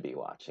supposed to be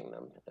watching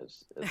them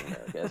as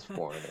America, as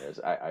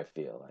foreigners. I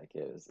feel like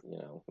it was,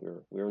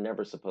 we were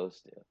never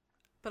supposed to.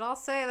 But I'll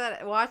say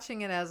that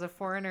watching it as a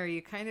foreigner,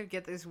 you kind of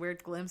get these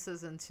weird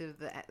glimpses into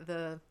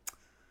the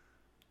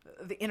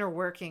inner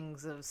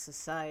workings of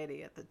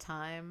society at the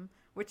time,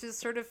 which is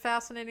sort of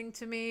fascinating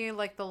to me.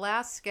 Like the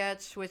last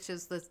sketch, which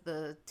is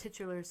the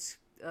titular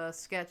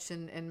sketch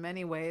in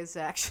many ways,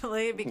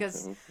 actually,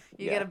 because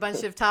you get Yeah, a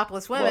bunch of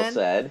topless well women.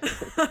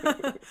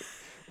 said.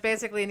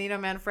 Basically, Nino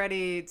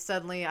Manfredi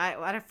suddenly,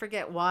 I don't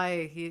forget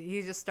why,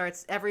 he just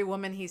starts, every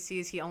woman he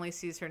sees, he only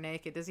sees her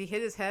naked. Does he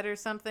hit his head or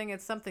something?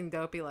 It's something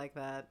dopey like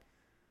that.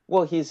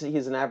 Well, he's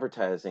an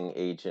advertising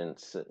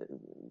agent,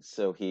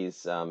 so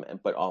he's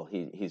but all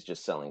he's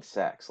just selling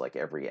sex. Like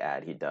every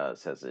ad he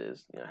does has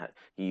is,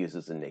 he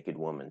uses a naked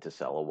woman to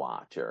sell a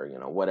watch or,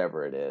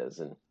 whatever it is,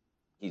 and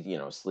he,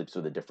 sleeps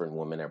with a different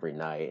woman every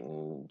night,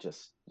 and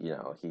just,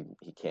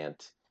 he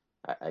can't.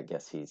 I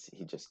guess he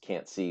just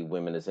can't see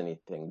women as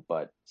anything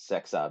but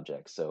sex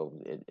objects. So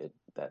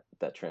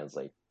that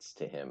translates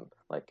to him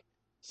like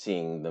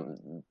seeing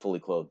them fully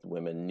clothed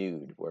women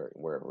nude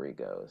wherever he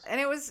goes.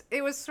 And it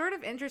was sort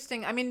of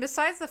interesting. I mean,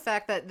 besides the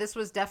fact that this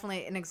was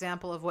definitely an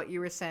example of what you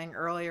were saying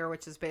earlier,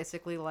 which is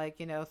basically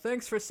like,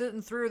 thanks for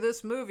sitting through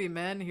this movie,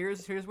 man.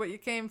 Here's what you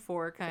came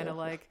for, kind of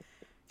like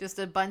just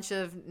a bunch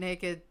of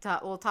naked,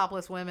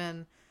 topless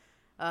women,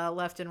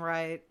 left and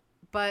right.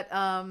 But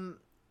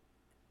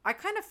I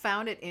kind of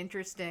found it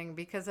interesting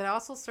because it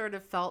also sort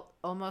of felt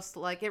almost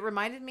like it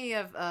reminded me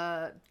of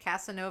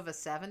Casanova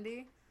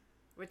 70,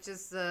 which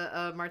is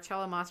the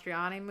Marcello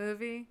Mastroianni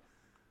movie.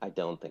 I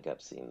don't think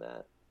I've seen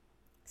that.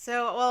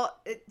 So, well,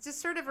 it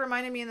just sort of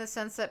reminded me in the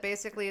sense that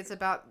basically it's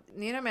about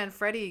Nino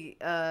Manfredi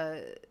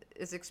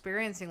is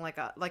experiencing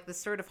like this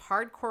sort of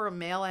hardcore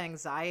male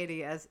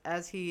anxiety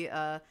as he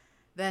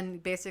then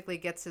basically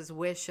gets his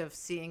wish of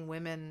seeing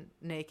women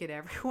naked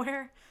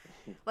everywhere.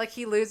 Like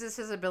he loses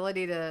his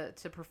ability to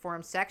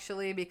perform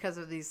sexually because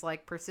of these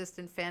like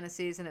persistent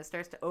fantasies, and it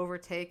starts to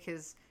overtake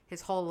his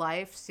whole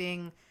life.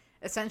 Seeing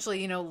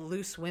essentially,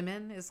 loose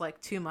women is like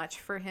too much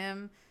for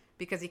him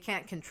because he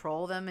can't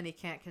control them and he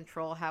can't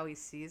control how he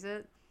sees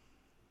it.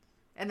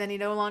 And then he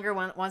no longer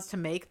wants to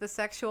make the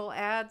sexual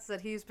ads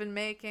that he's been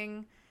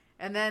making.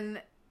 And then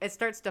it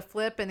starts to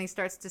flip and he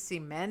starts to see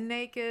men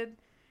naked.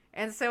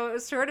 And so it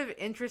was sort of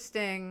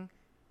interesting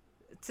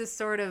to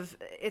sort of,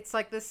 it's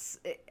like this,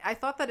 I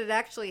thought that it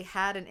actually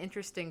had an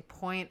interesting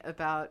point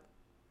about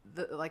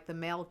the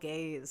male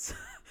gaze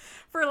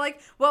for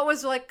like what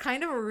was like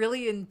kind of a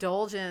really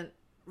indulgent,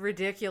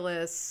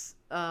 ridiculous,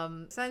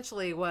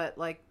 essentially what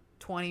like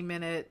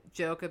 20-minute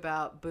joke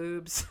about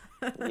boobs.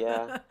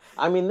 Yeah.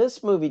 I mean,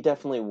 this movie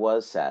definitely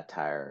was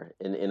satire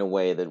in a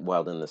way that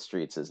Wild in the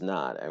Streets is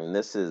not. I mean,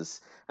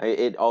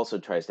 it also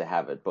tries to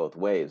have it both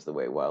ways, the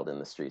way Wild in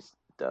the Streets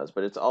does,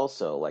 but it's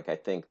also like I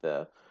think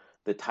the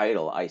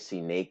title I See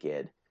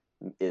Naked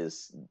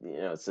is,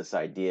 it's this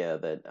idea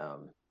that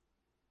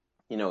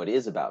it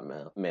is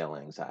about male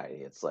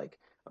anxiety. It's like,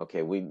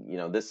 okay,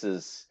 this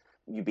is,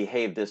 you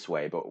behave this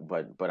way,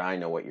 but I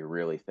know what you're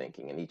really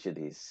thinking. And each of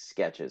these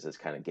sketches is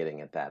kind of getting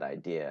at that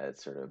idea.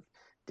 It's sort of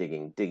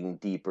digging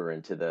deeper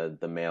into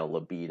the male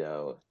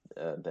libido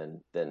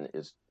than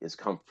is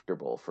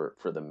comfortable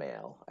for the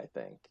male, I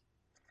think.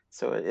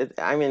 So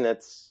I mean,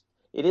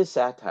 it is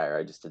satire.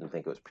 I just didn't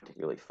think it was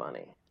particularly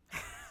funny.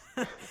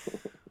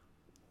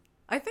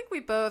 I think we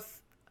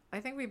both.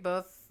 I think we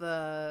both.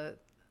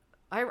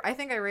 I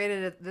think I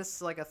rated this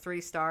like a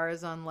 3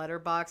 stars on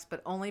Letterbox,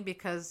 but only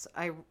because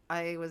I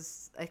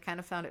kind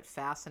of found it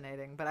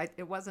fascinating, but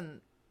it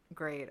wasn't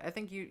great. I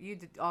think you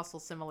did also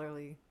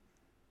similarly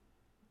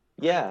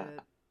rated Yeah, it.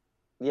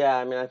 yeah.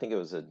 I mean, I think it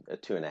was a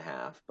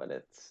 2.5,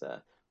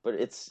 but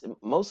it's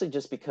mostly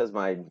just because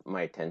my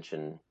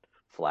attention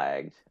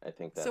flagged. I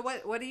think So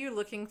that's what are you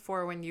looking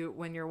for when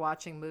you're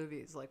watching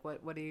movies? Like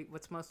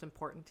what's most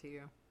important to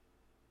you?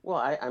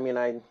 well. I mean,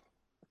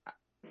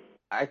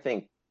 I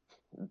think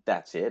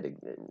that's it,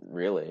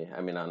 really.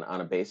 I mean,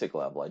 on a basic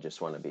level, I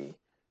just want to be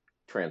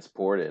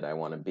transported. I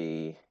want to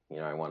be,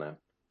 I want to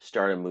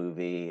start a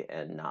movie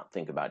and not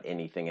think about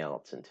anything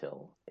else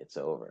until it's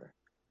over.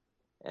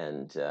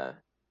 And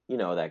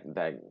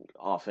that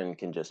often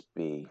can just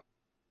be,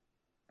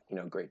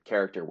 great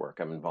character work.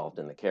 I'm involved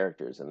in the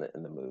characters in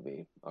the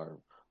movie, or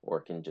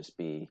it can just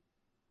be,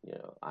 you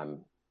know,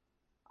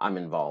 I'm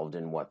involved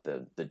in what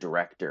the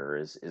director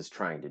is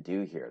trying to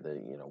do here.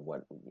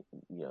 What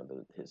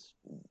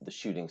the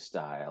shooting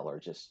style, or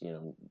just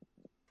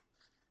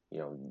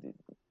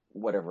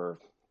whatever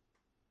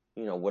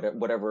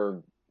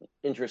whatever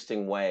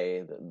interesting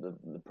way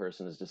the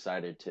person has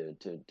decided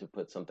to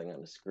put something on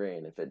the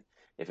screen.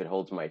 If it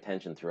holds my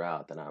attention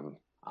throughout, then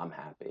I'm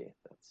happy.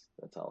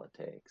 That's all it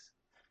takes.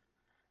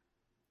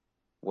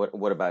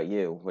 What about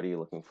you? What are you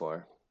looking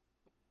for?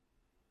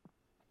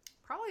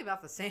 Probably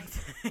about the same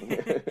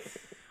thing.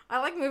 I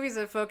like movies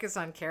that focus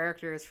on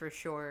characters for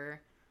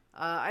sure.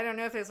 I don't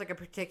know if there's like a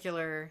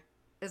particular,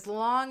 as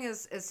long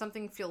as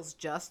something feels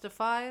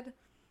justified,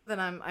 then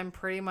I'm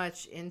pretty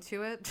much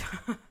into it.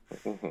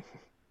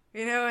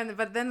 You know, and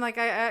but then like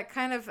I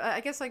kind of I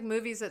guess like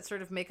movies that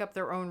sort of make up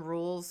their own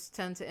rules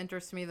tend to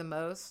interest me the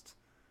most.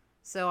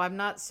 So I'm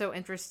not so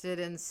interested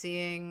in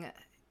seeing,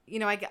 you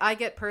know, I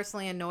get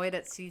personally annoyed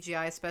at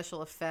CGI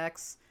special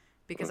effects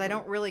because I Hmm.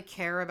 don't really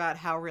care about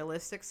how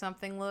realistic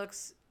something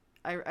looks.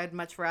 I'd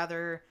much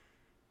rather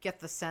get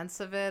the sense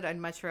of it. I'd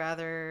much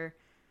rather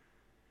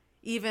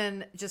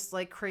even just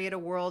like create a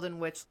world in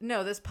which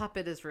no, this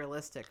puppet is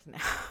realistic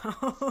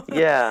now.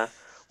 Yeah.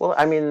 Well,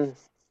 I mean,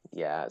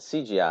 yeah,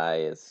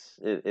 CGI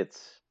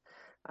it's.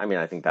 I mean,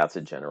 I think that's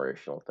a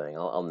generational thing.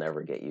 I'll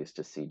never get used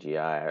to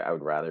CGI. I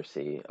would rather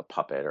see a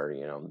puppet or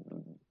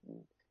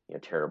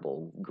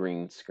terrible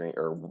green screen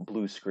or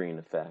blue screen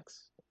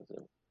effects.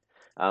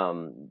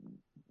 Um,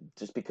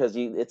 just because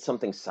it's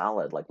something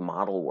solid like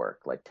model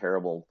work, like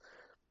terrible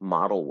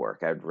model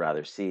work. I'd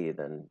rather see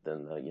than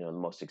the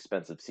most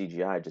expensive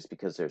CGI, just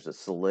because there's a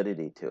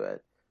solidity to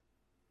it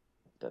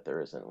that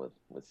there isn't with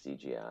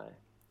CGI.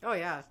 Oh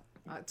yeah,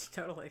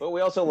 totally. But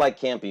we also like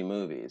campy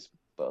movies,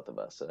 both of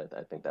us. So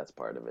I think that's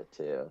part of it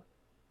too.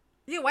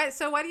 Yeah,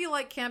 why do you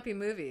like campy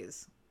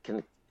movies?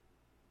 Can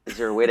Is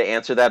there a way to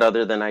answer that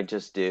other than I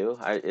just do?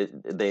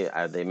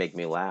 They make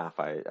me laugh.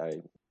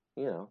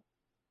 You know,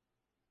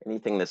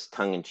 anything that's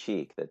tongue in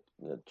cheek that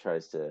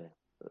tries to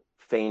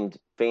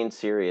feigned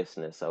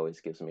seriousness always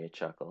gives me a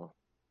chuckle.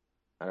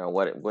 I don't know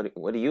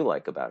what do you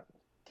like about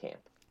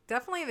camp?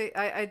 Definitely,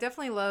 I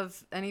definitely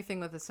love anything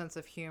with a sense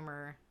of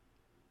humor.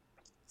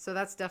 So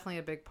that's definitely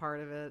a big part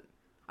of it.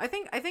 I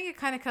think it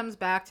kind of comes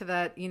back to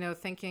that, you know,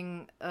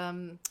 thinking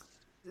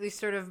these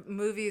sort of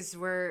movies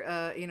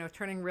where you know,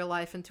 turning real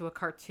life into a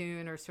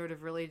cartoon or sort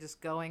of really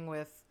just going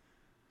with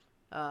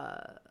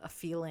a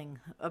feeling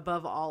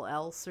above all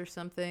else or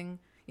something.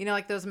 You know,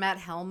 like those Matt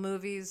Helm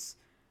movies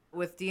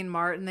with Dean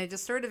Martin, they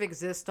just sort of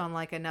exist on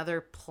like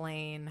another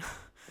plane.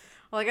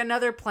 Like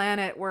another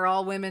planet where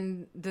all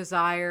women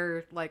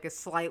desire like a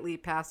slightly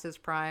past his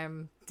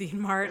prime Dean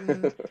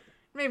Martin,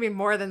 maybe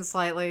more than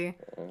slightly,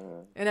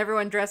 Uh, and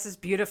everyone dresses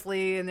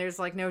beautifully and there's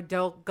like no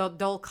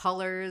dull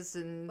colors,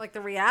 and like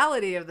the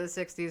reality of the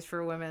 60s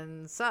for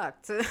women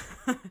sucked.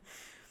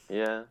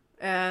 yeah,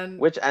 And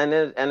which and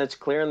it's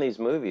clear in these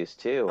movies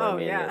too. oh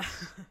yeah.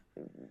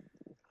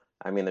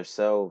 I mean, they're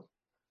so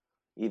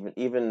even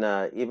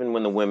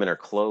when the women are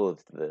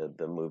clothed,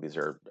 the movies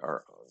are.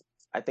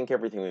 I think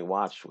everything we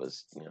watched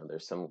was,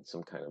 there's some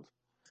kind of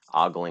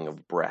ogling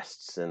of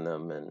breasts in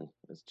them, and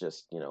it's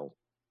just,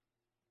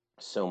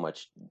 so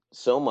much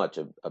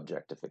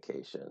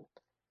objectification,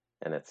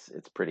 and it's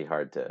pretty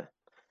hard to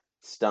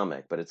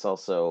stomach, but it's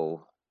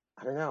also,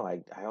 I don't know,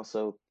 I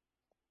also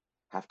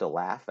have to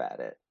laugh at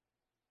it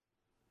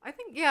I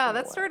think yeah, in a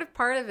that's way. sort of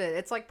part of it.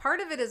 It's like part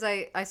of it is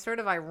I sort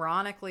of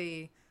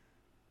ironically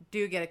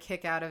do get a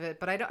kick out of it,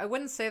 but I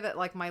wouldn't say that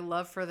like my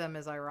love for them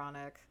is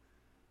ironic.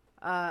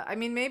 I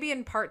mean, maybe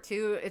in part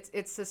two,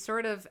 it's a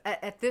sort of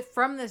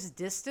from this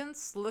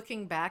distance,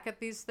 looking back at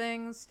these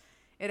things,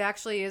 it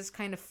actually is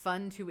kind of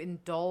fun to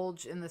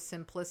indulge in the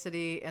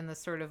simplicity and the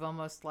sort of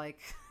almost like,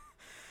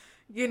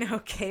 you know,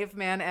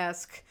 caveman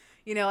esque.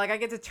 You know, like I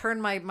get to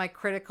turn my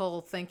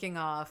critical thinking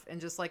off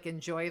and just like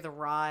enjoy the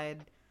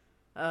ride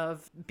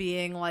of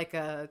being like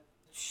a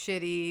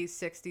shitty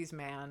 60s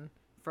man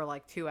for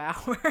like 2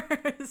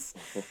 hours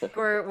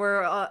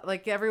where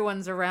like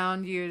everyone's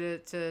around you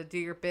to do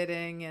your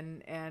bidding,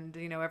 and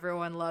you know,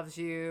 everyone loves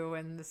you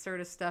and this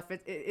sort of stuff.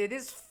 It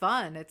is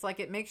fun. It's like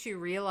it makes you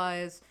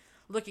realize,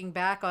 looking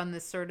back on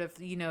this sort of,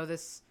 you know,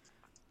 this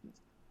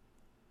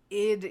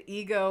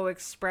ego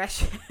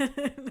expression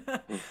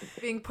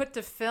being put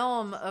to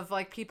film of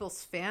like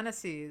people's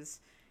fantasies,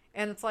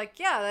 and it's like,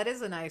 yeah, that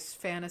is a nice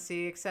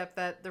fantasy, except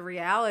that the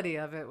reality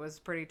of it was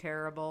pretty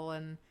terrible,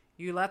 and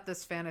you let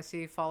this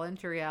fantasy fall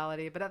into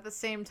reality. But at the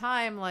same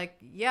time, like,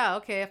 yeah,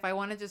 okay, if I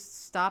want to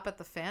just stop at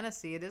the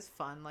fantasy, it is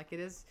fun. Like, it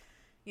is,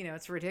 you know,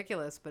 it's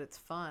ridiculous, but it's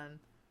fun.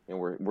 And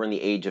we're in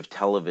the age of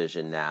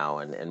television now,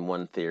 and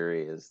one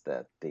theory is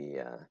that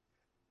you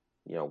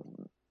know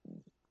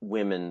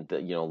women,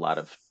 that a lot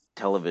of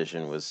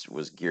television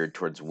was geared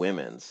towards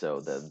women, so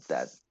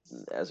that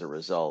as a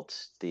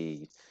result,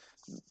 the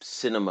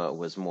cinema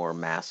was more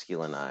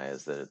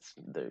masculinized, that it's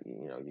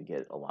you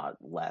get a lot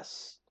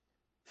less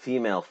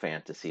female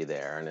fantasy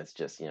there, and it's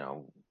just,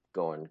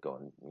 going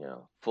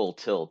full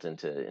tilt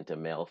into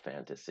male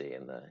fantasy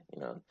in the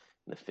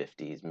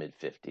 50s, mid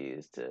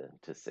 50s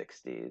to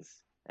 60s,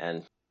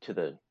 and to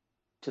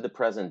the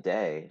present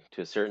day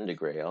to a certain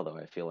degree, although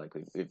I feel like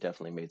we've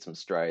definitely made some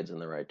strides in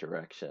the right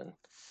direction.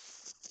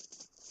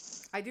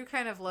 I do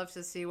kind of love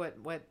to see what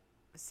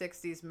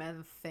 60s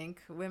men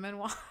think women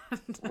want.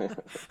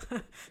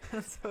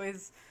 That's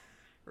always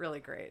really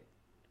great.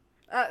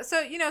 So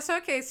you know, so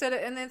okay, so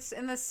and it's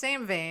in the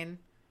same vein,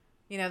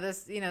 you know,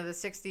 this, you know, the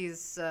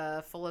 60s,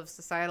 full of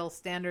societal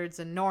standards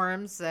and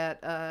norms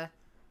that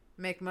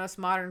make most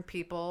modern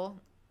people,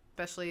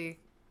 especially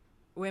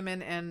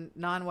women and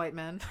non-white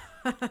men,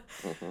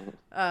 Hmm.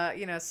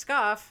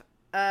 scoff.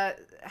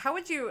 How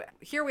would you?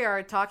 Here we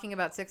are talking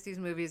about '60s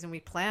movies, and we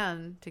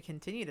plan to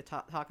continue to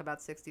talk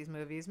about '60s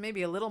movies.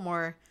 Maybe a little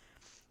more,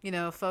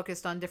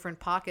 focused on different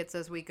pockets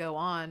as we go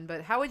on.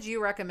 But how would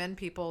you recommend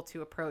people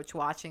to approach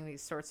watching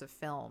these sorts of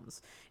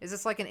films? Is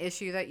this like an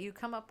issue that you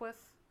come up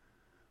with?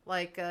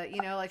 Like,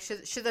 like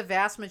should the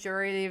vast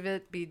majority of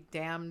it be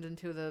damned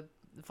into the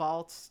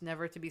vaults,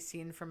 never to be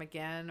seen from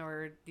again,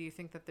 or do you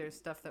think that there's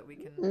stuff that we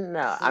can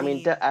No, I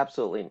mean, glean?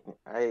 absolutely.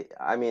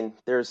 I mean,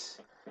 there's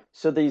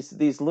so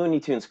these Looney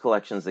Tunes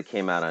collections that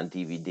came out on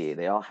DVD.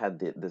 They all had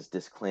this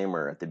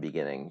disclaimer at the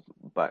beginning,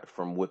 but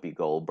from Whoopi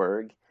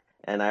Goldberg,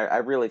 and I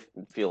really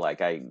feel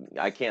like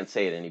I can't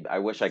say it any. I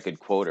wish I could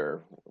quote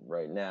her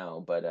right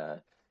now,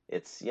 but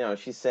it's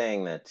she's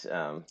saying that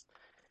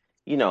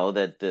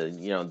that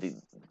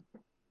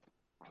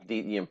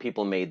the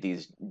people made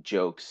these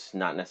jokes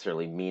not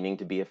necessarily meaning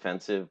to be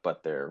offensive,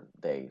 but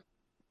they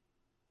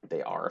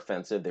are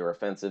offensive. They were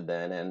offensive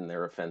then, and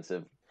they're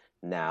offensive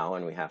now,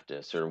 and we have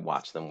to sort of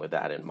watch them with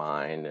that in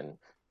mind. And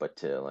but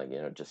to like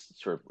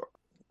just sort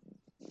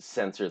of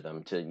censor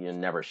them, to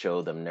never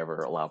show them,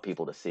 never allow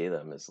people to see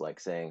them, is like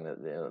saying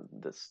that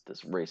this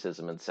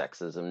racism and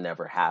sexism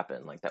never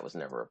happened. Like that was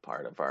never a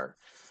part of our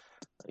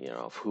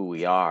of who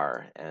we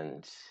are.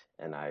 And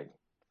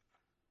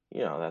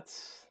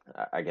that's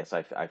I guess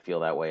I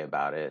feel that way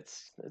about it.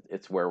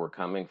 It's where we're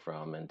coming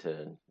from, and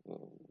to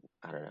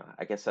I don't know.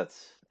 I guess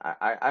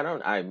I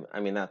don't I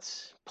mean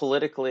that's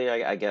politically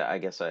I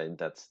guess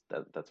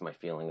that's my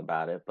feeling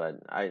about it. But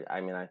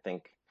I mean I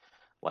think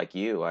like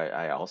you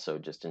I also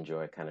just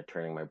enjoy kind of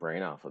turning my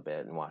brain off a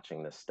bit and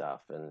watching this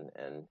stuff,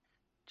 and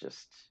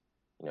just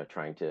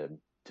trying to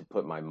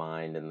put my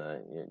mind in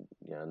the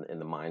in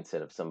the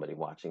mindset of somebody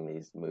watching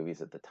these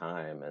movies at the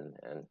time,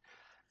 and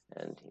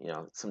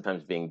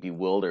sometimes being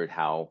bewildered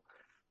how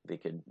they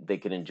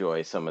could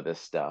enjoy some of this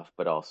stuff,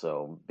 but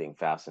also being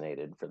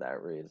fascinated for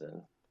that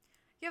reason.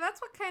 Yeah,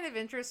 that's what kind of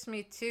interests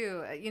me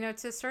too.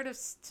 To sort of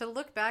to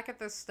look back at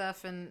this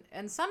stuff, and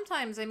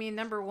sometimes, I mean,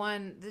 number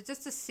one,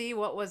 just to see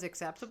what was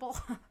acceptable,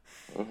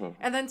 Hmm.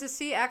 and then to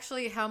see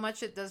actually how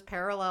much it does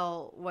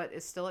parallel what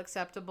is still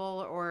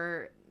acceptable,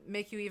 or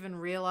make you even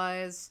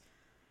realize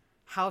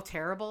how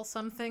terrible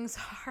some things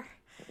are.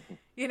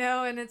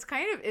 And it's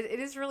kind of it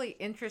is really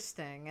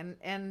interesting,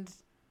 and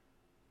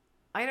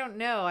I don't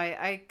know.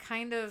 I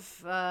kind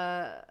of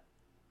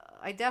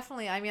I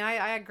definitely. I mean,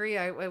 I agree.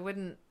 I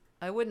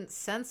wouldn't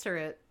censor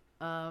it.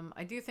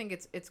 I do think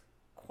it's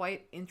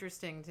quite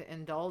interesting to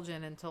indulge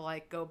in and to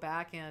like go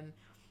back in,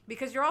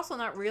 because you're also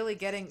not really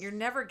getting. You're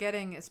never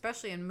getting,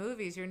 especially in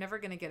movies. You're never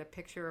going to get a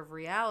picture of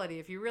reality.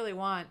 If you really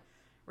want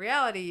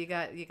reality, you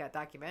got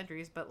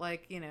documentaries, but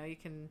like you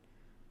can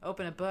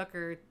open a book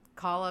or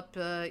call up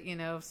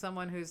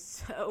someone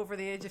who's over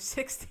the age of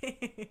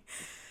 60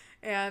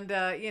 and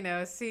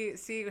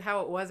see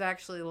how it was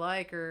actually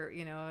like, or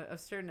of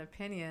certain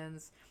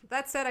opinions.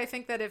 That said, I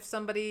think that if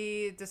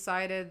somebody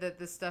decided that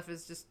this stuff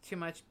is just too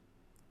much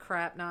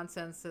crap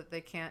nonsense that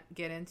they can't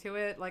get into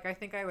it, like, I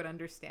think I would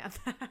understand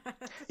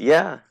that.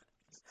 Yeah,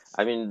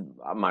 I mean,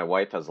 my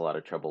wife has a lot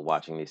of trouble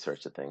watching these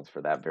sorts of things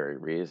for that very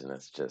reason.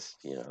 It's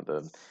just,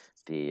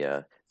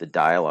 the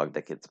dialogue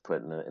that gets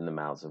put in the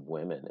mouths of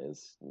women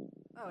is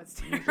Oh,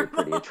 it's usually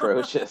pretty terrible.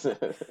 atrocious.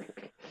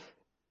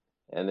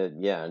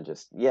 And yeah, and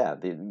just yeah,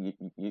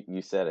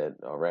 you said it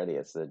already.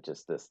 It's that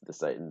just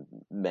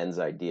men's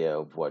idea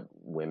of what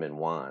women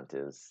want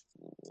is,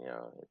 you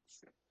know,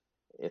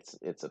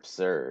 it's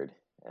absurd,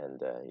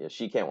 and yeah,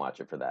 she can't watch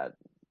it for that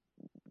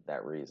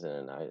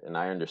reason, and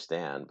I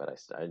understand, but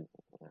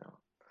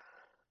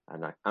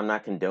I'm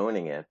not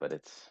condoning it, but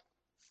it's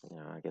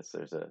I guess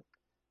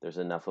there's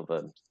enough of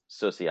a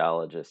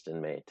sociologist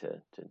in me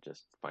to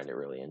just find it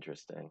really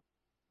interesting.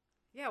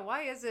 Yeah,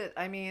 why is it?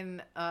 I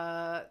mean,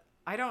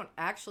 I don't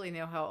actually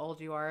know how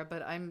old you are,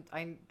 but I'm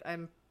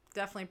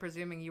definitely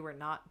presuming you were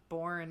not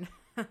born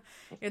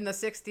in the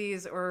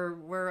 '60s or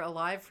were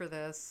alive for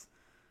this.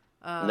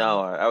 No,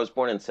 Um, I was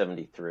born in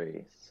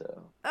 '73,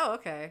 so oh,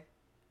 okay.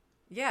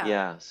 Yeah.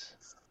 yes.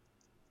 So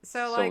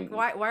So like,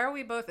 why are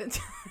we both into?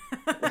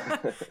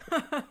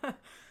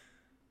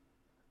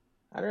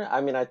 I don't know.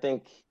 I mean,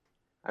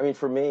 I mean,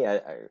 for me,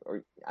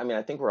 I mean,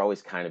 I think we're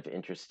always kind of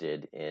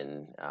interested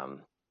in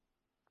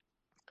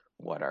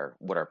what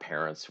our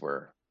parents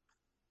were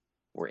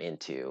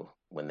into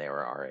when they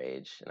were our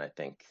age, and I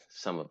think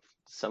some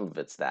of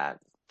it's that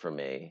for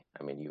me.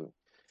 I mean, you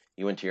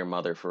went to your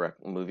mother for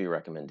movie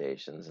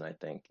recommendations, and I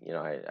think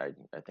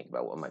I think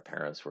about what my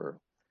parents were,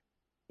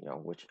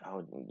 which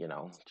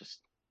just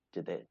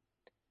did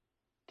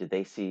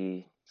they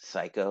see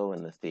Psycho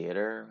in the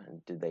theater,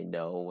 and did they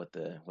know what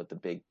the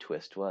big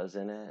twist was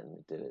in it,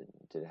 and did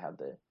it have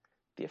the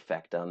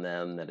effect on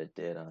them that it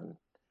did on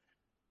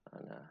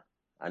uh,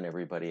 on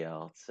everybody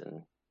else?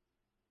 And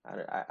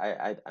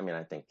I mean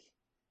I think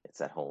it's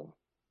that whole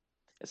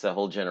it's that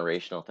whole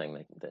generational thing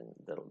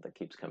that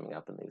keeps coming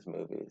up in these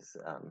movies.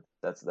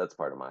 That's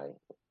part of my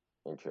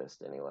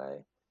interest anyway.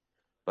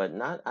 But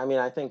not I mean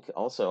I think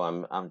also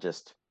I'm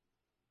just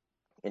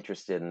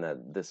interested in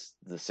that the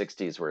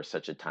 60s were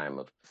such a time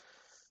of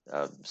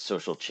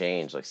social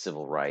change, like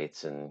civil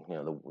rights, and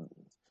the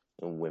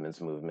women's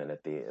movement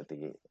at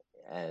the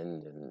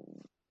end,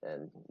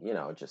 and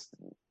just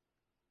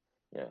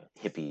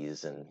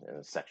hippies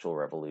and sexual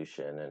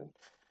revolution, and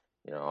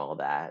all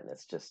that. And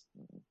it's just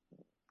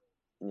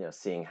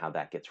seeing how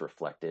that gets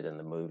reflected in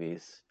the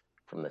movies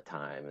from the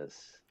time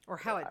is, Or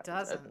how I, it I,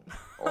 doesn't.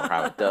 or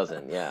how it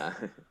doesn't, yeah,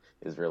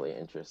 is really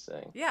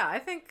interesting. Yeah, I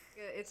think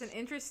it's an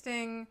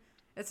interesting.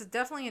 It's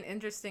definitely an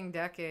interesting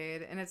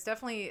decade, and it's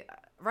definitely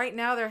right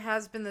now there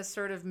has been this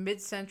sort of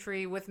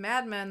mid-century with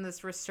Mad Men,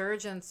 this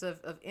resurgence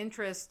of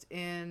interest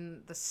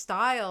in the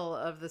style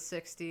of the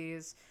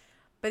 '60s,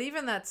 but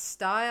even that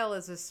style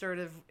is a sort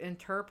of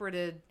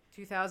interpreted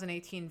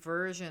 2018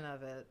 version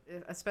of it.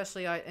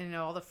 Especially,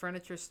 all the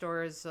furniture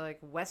stores like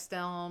West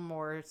Elm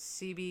or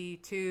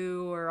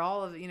CB2 or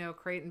all of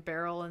Crate and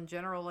Barrel in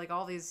general, like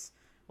all these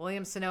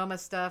Williams Sonoma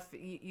stuff.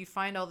 You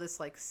find all this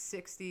like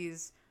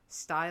 '60s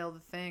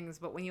styled things,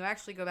 but when you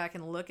actually go back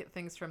and look at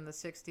things from the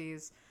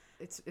 '60s,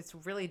 it's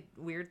really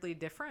weirdly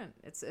different.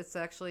 It's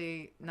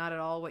actually not at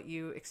all what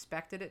you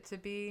expected it to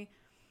be,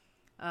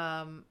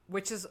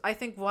 which is I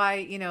think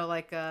why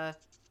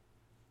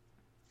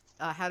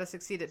How to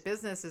Succeed at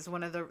Business is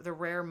one of the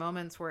rare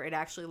moments where it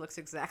actually looks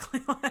exactly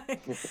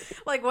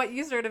like what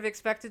you sort of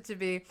expect it to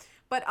be.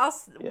 But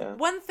Yeah.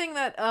 one thing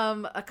that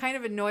kind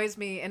of annoys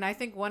me, and I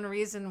think one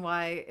reason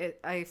why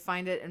I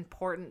find it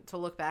important to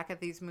look back at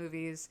these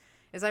movies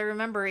is I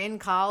remember in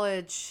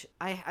college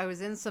I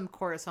was in some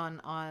course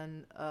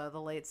on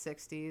the late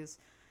 '60s,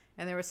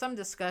 and there was some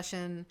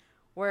discussion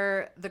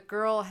where the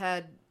girl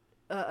had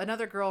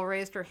another girl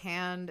raised her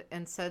hand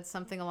and said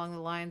something along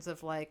the lines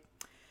of like,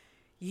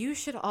 you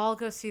should all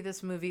go see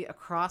this movie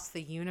Across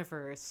the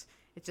Universe.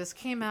 It just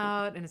came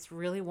out and it's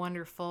really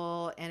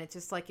wonderful, and it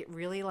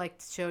really like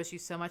shows you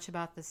so much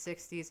about the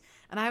 '60s.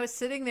 And I was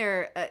sitting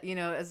there,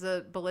 as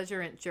a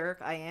belligerent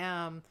jerk I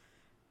am,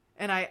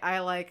 and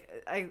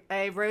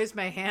I raised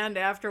my hand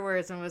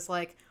afterwards and was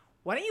like,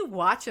 why don't you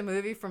watch a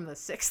movie from the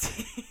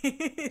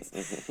 '60s?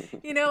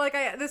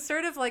 This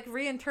sort of like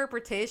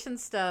reinterpretation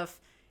stuff.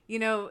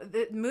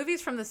 The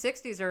movies from the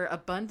 '60s are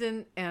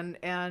abundant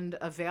and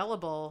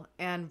available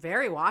and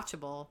very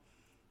watchable.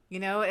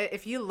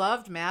 If you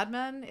loved Mad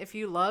Men, if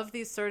you love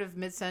these sort of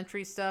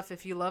mid-century stuff,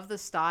 if you love the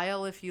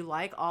style, if you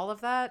like all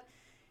of that,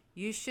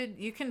 you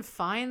can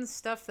find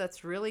stuff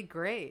that's really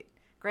great.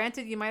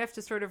 Granted, you might have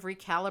to sort of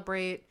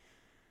recalibrate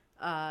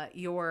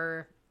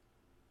your,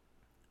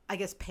 I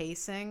guess,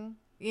 pacing.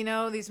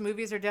 These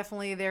movies are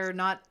definitely, they're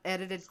not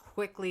edited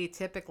quickly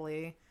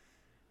typically.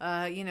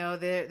 There's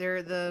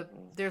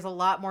a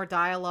lot more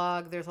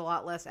dialogue. There's a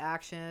lot less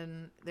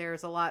action.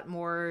 There's a lot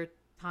more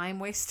time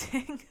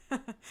wasting.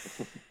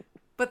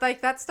 But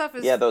like that stuff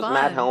is Yeah, those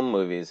Matt fun. Helm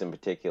movies in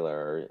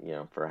particular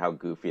are, for how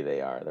goofy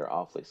they are, they're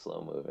awfully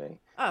slow moving.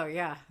 Oh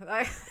yeah,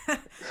 and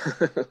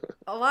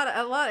a lot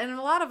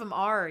of them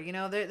are.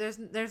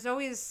 There's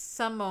always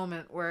some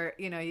moment where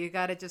you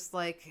got to just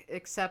like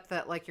accept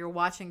that like you're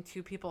watching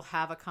two people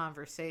have a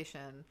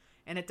conversation,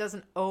 and it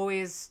doesn't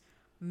always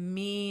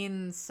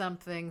mean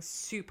something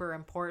super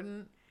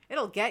important.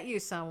 It'll get you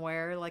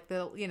somewhere. Like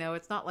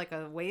it's not like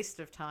a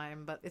waste of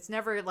time, but it's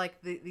never like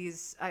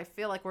these. I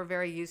feel like we're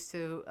very used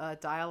to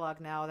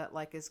dialogue now that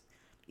like is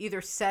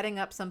either setting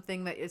up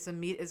something that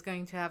is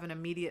going to have an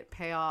immediate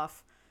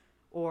payoff,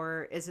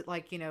 or is it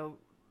like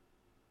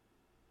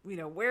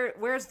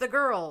where's the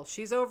girl?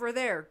 She's over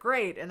there.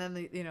 Great. And then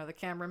the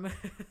camera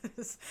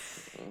moves.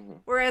 Mhm.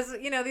 Whereas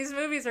these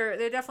movies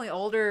they're definitely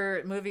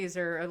older movies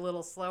are a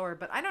little slower,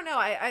 but I don't know.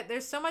 I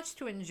there's so much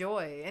to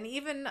enjoy, and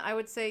even I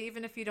would say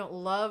even if you don't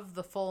love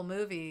the full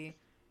movie,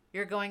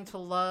 you're going to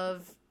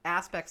love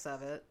aspects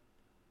of it.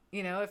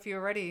 If you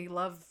already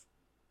love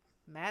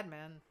Mad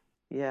Men.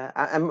 Yeah,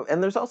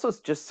 and there's also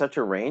just such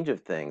a range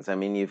of things. I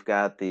mean, you've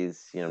got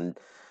these,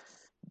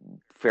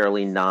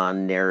 fairly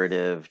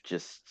non-narrative,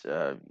 just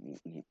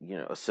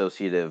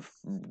associative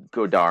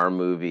Godard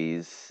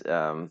movies,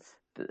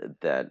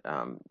 that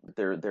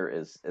there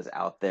is as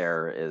out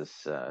there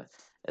as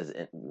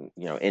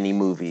any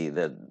movie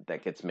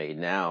that gets made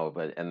now.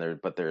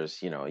 But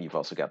there's you've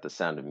also got The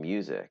Sound of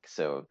Music,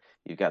 so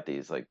you've got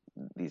these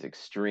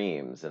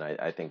extremes, and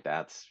I think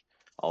that's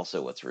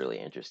also what's really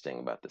interesting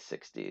about the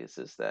 '60s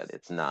is that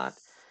it's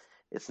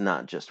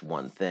not just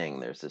one thing.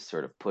 There's this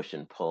sort of push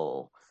and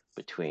pull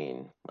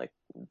between like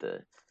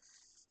the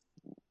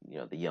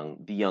the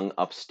young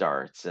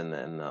upstarts and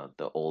then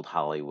the old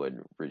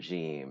Hollywood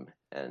regime,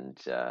 and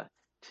to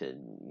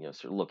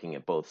sort of looking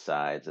at both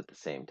sides at the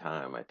same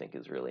time, I think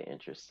is really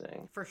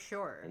interesting. For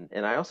sure.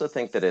 And I also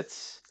think that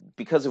it's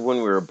because of when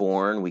we were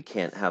born, we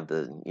can't have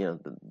the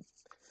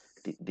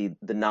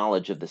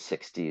knowledge of the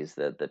 '60s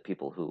that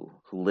people who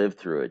lived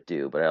through it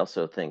do. But I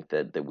also think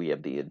that we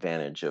have the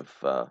advantage of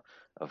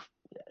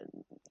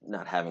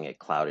not having it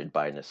clouded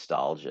by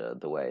nostalgia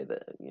the way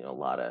that a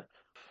lot of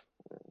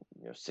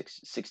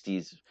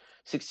 60s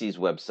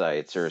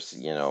websites, or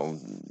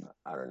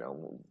I don't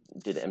know,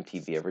 did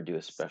MTV ever do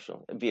a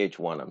special?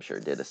 VH1, I'm sure,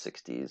 did a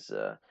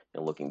 60s,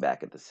 looking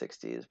back at the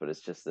 60s, but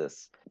it's just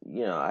this,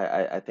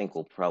 I think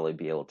we'll probably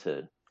be able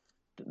to,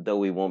 though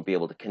we won't be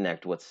able to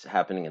connect what's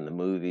happening in the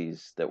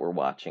movies that we're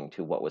watching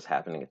to what was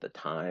happening at the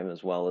time,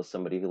 as well as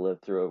somebody who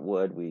lived through it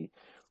would.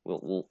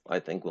 I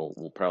think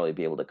we'll probably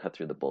be able to cut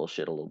through the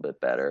bullshit a little bit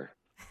better.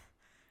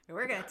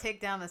 We're gonna take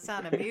down the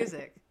Sound of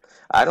Music.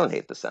 I don't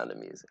hate the Sound of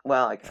Music.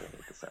 Well, I kind of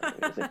hate the Sound of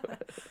Music.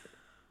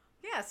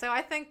 Yeah, so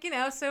I think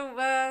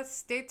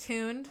stay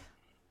tuned,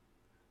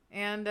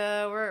 and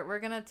we're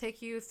gonna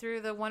take you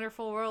through the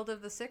wonderful world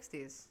of the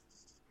 '60s,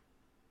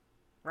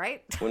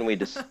 right? When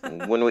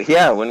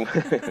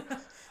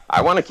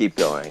I want to keep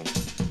going.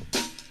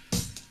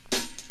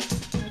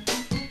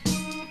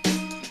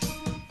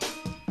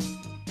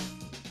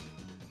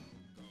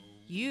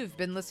 You've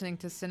been listening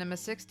to Cinema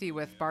 60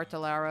 with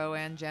Bartolaro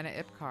and Jenna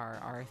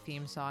Ipcar. Our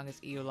theme song is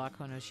Io la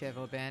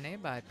conoscevo bene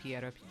by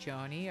Piero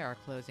Piccioni. Our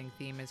closing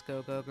theme is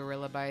Go Go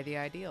Gorilla by The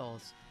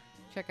Ideals.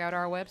 Check out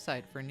our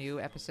website for new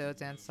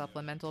episodes and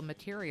supplemental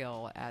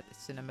material at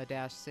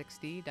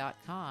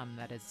cinema-60.com.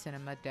 That is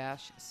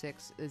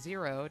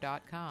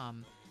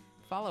cinema-60.com.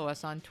 Follow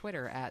us on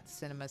Twitter at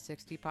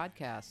Cinema60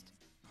 Podcast.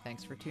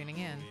 Thanks for tuning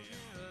in.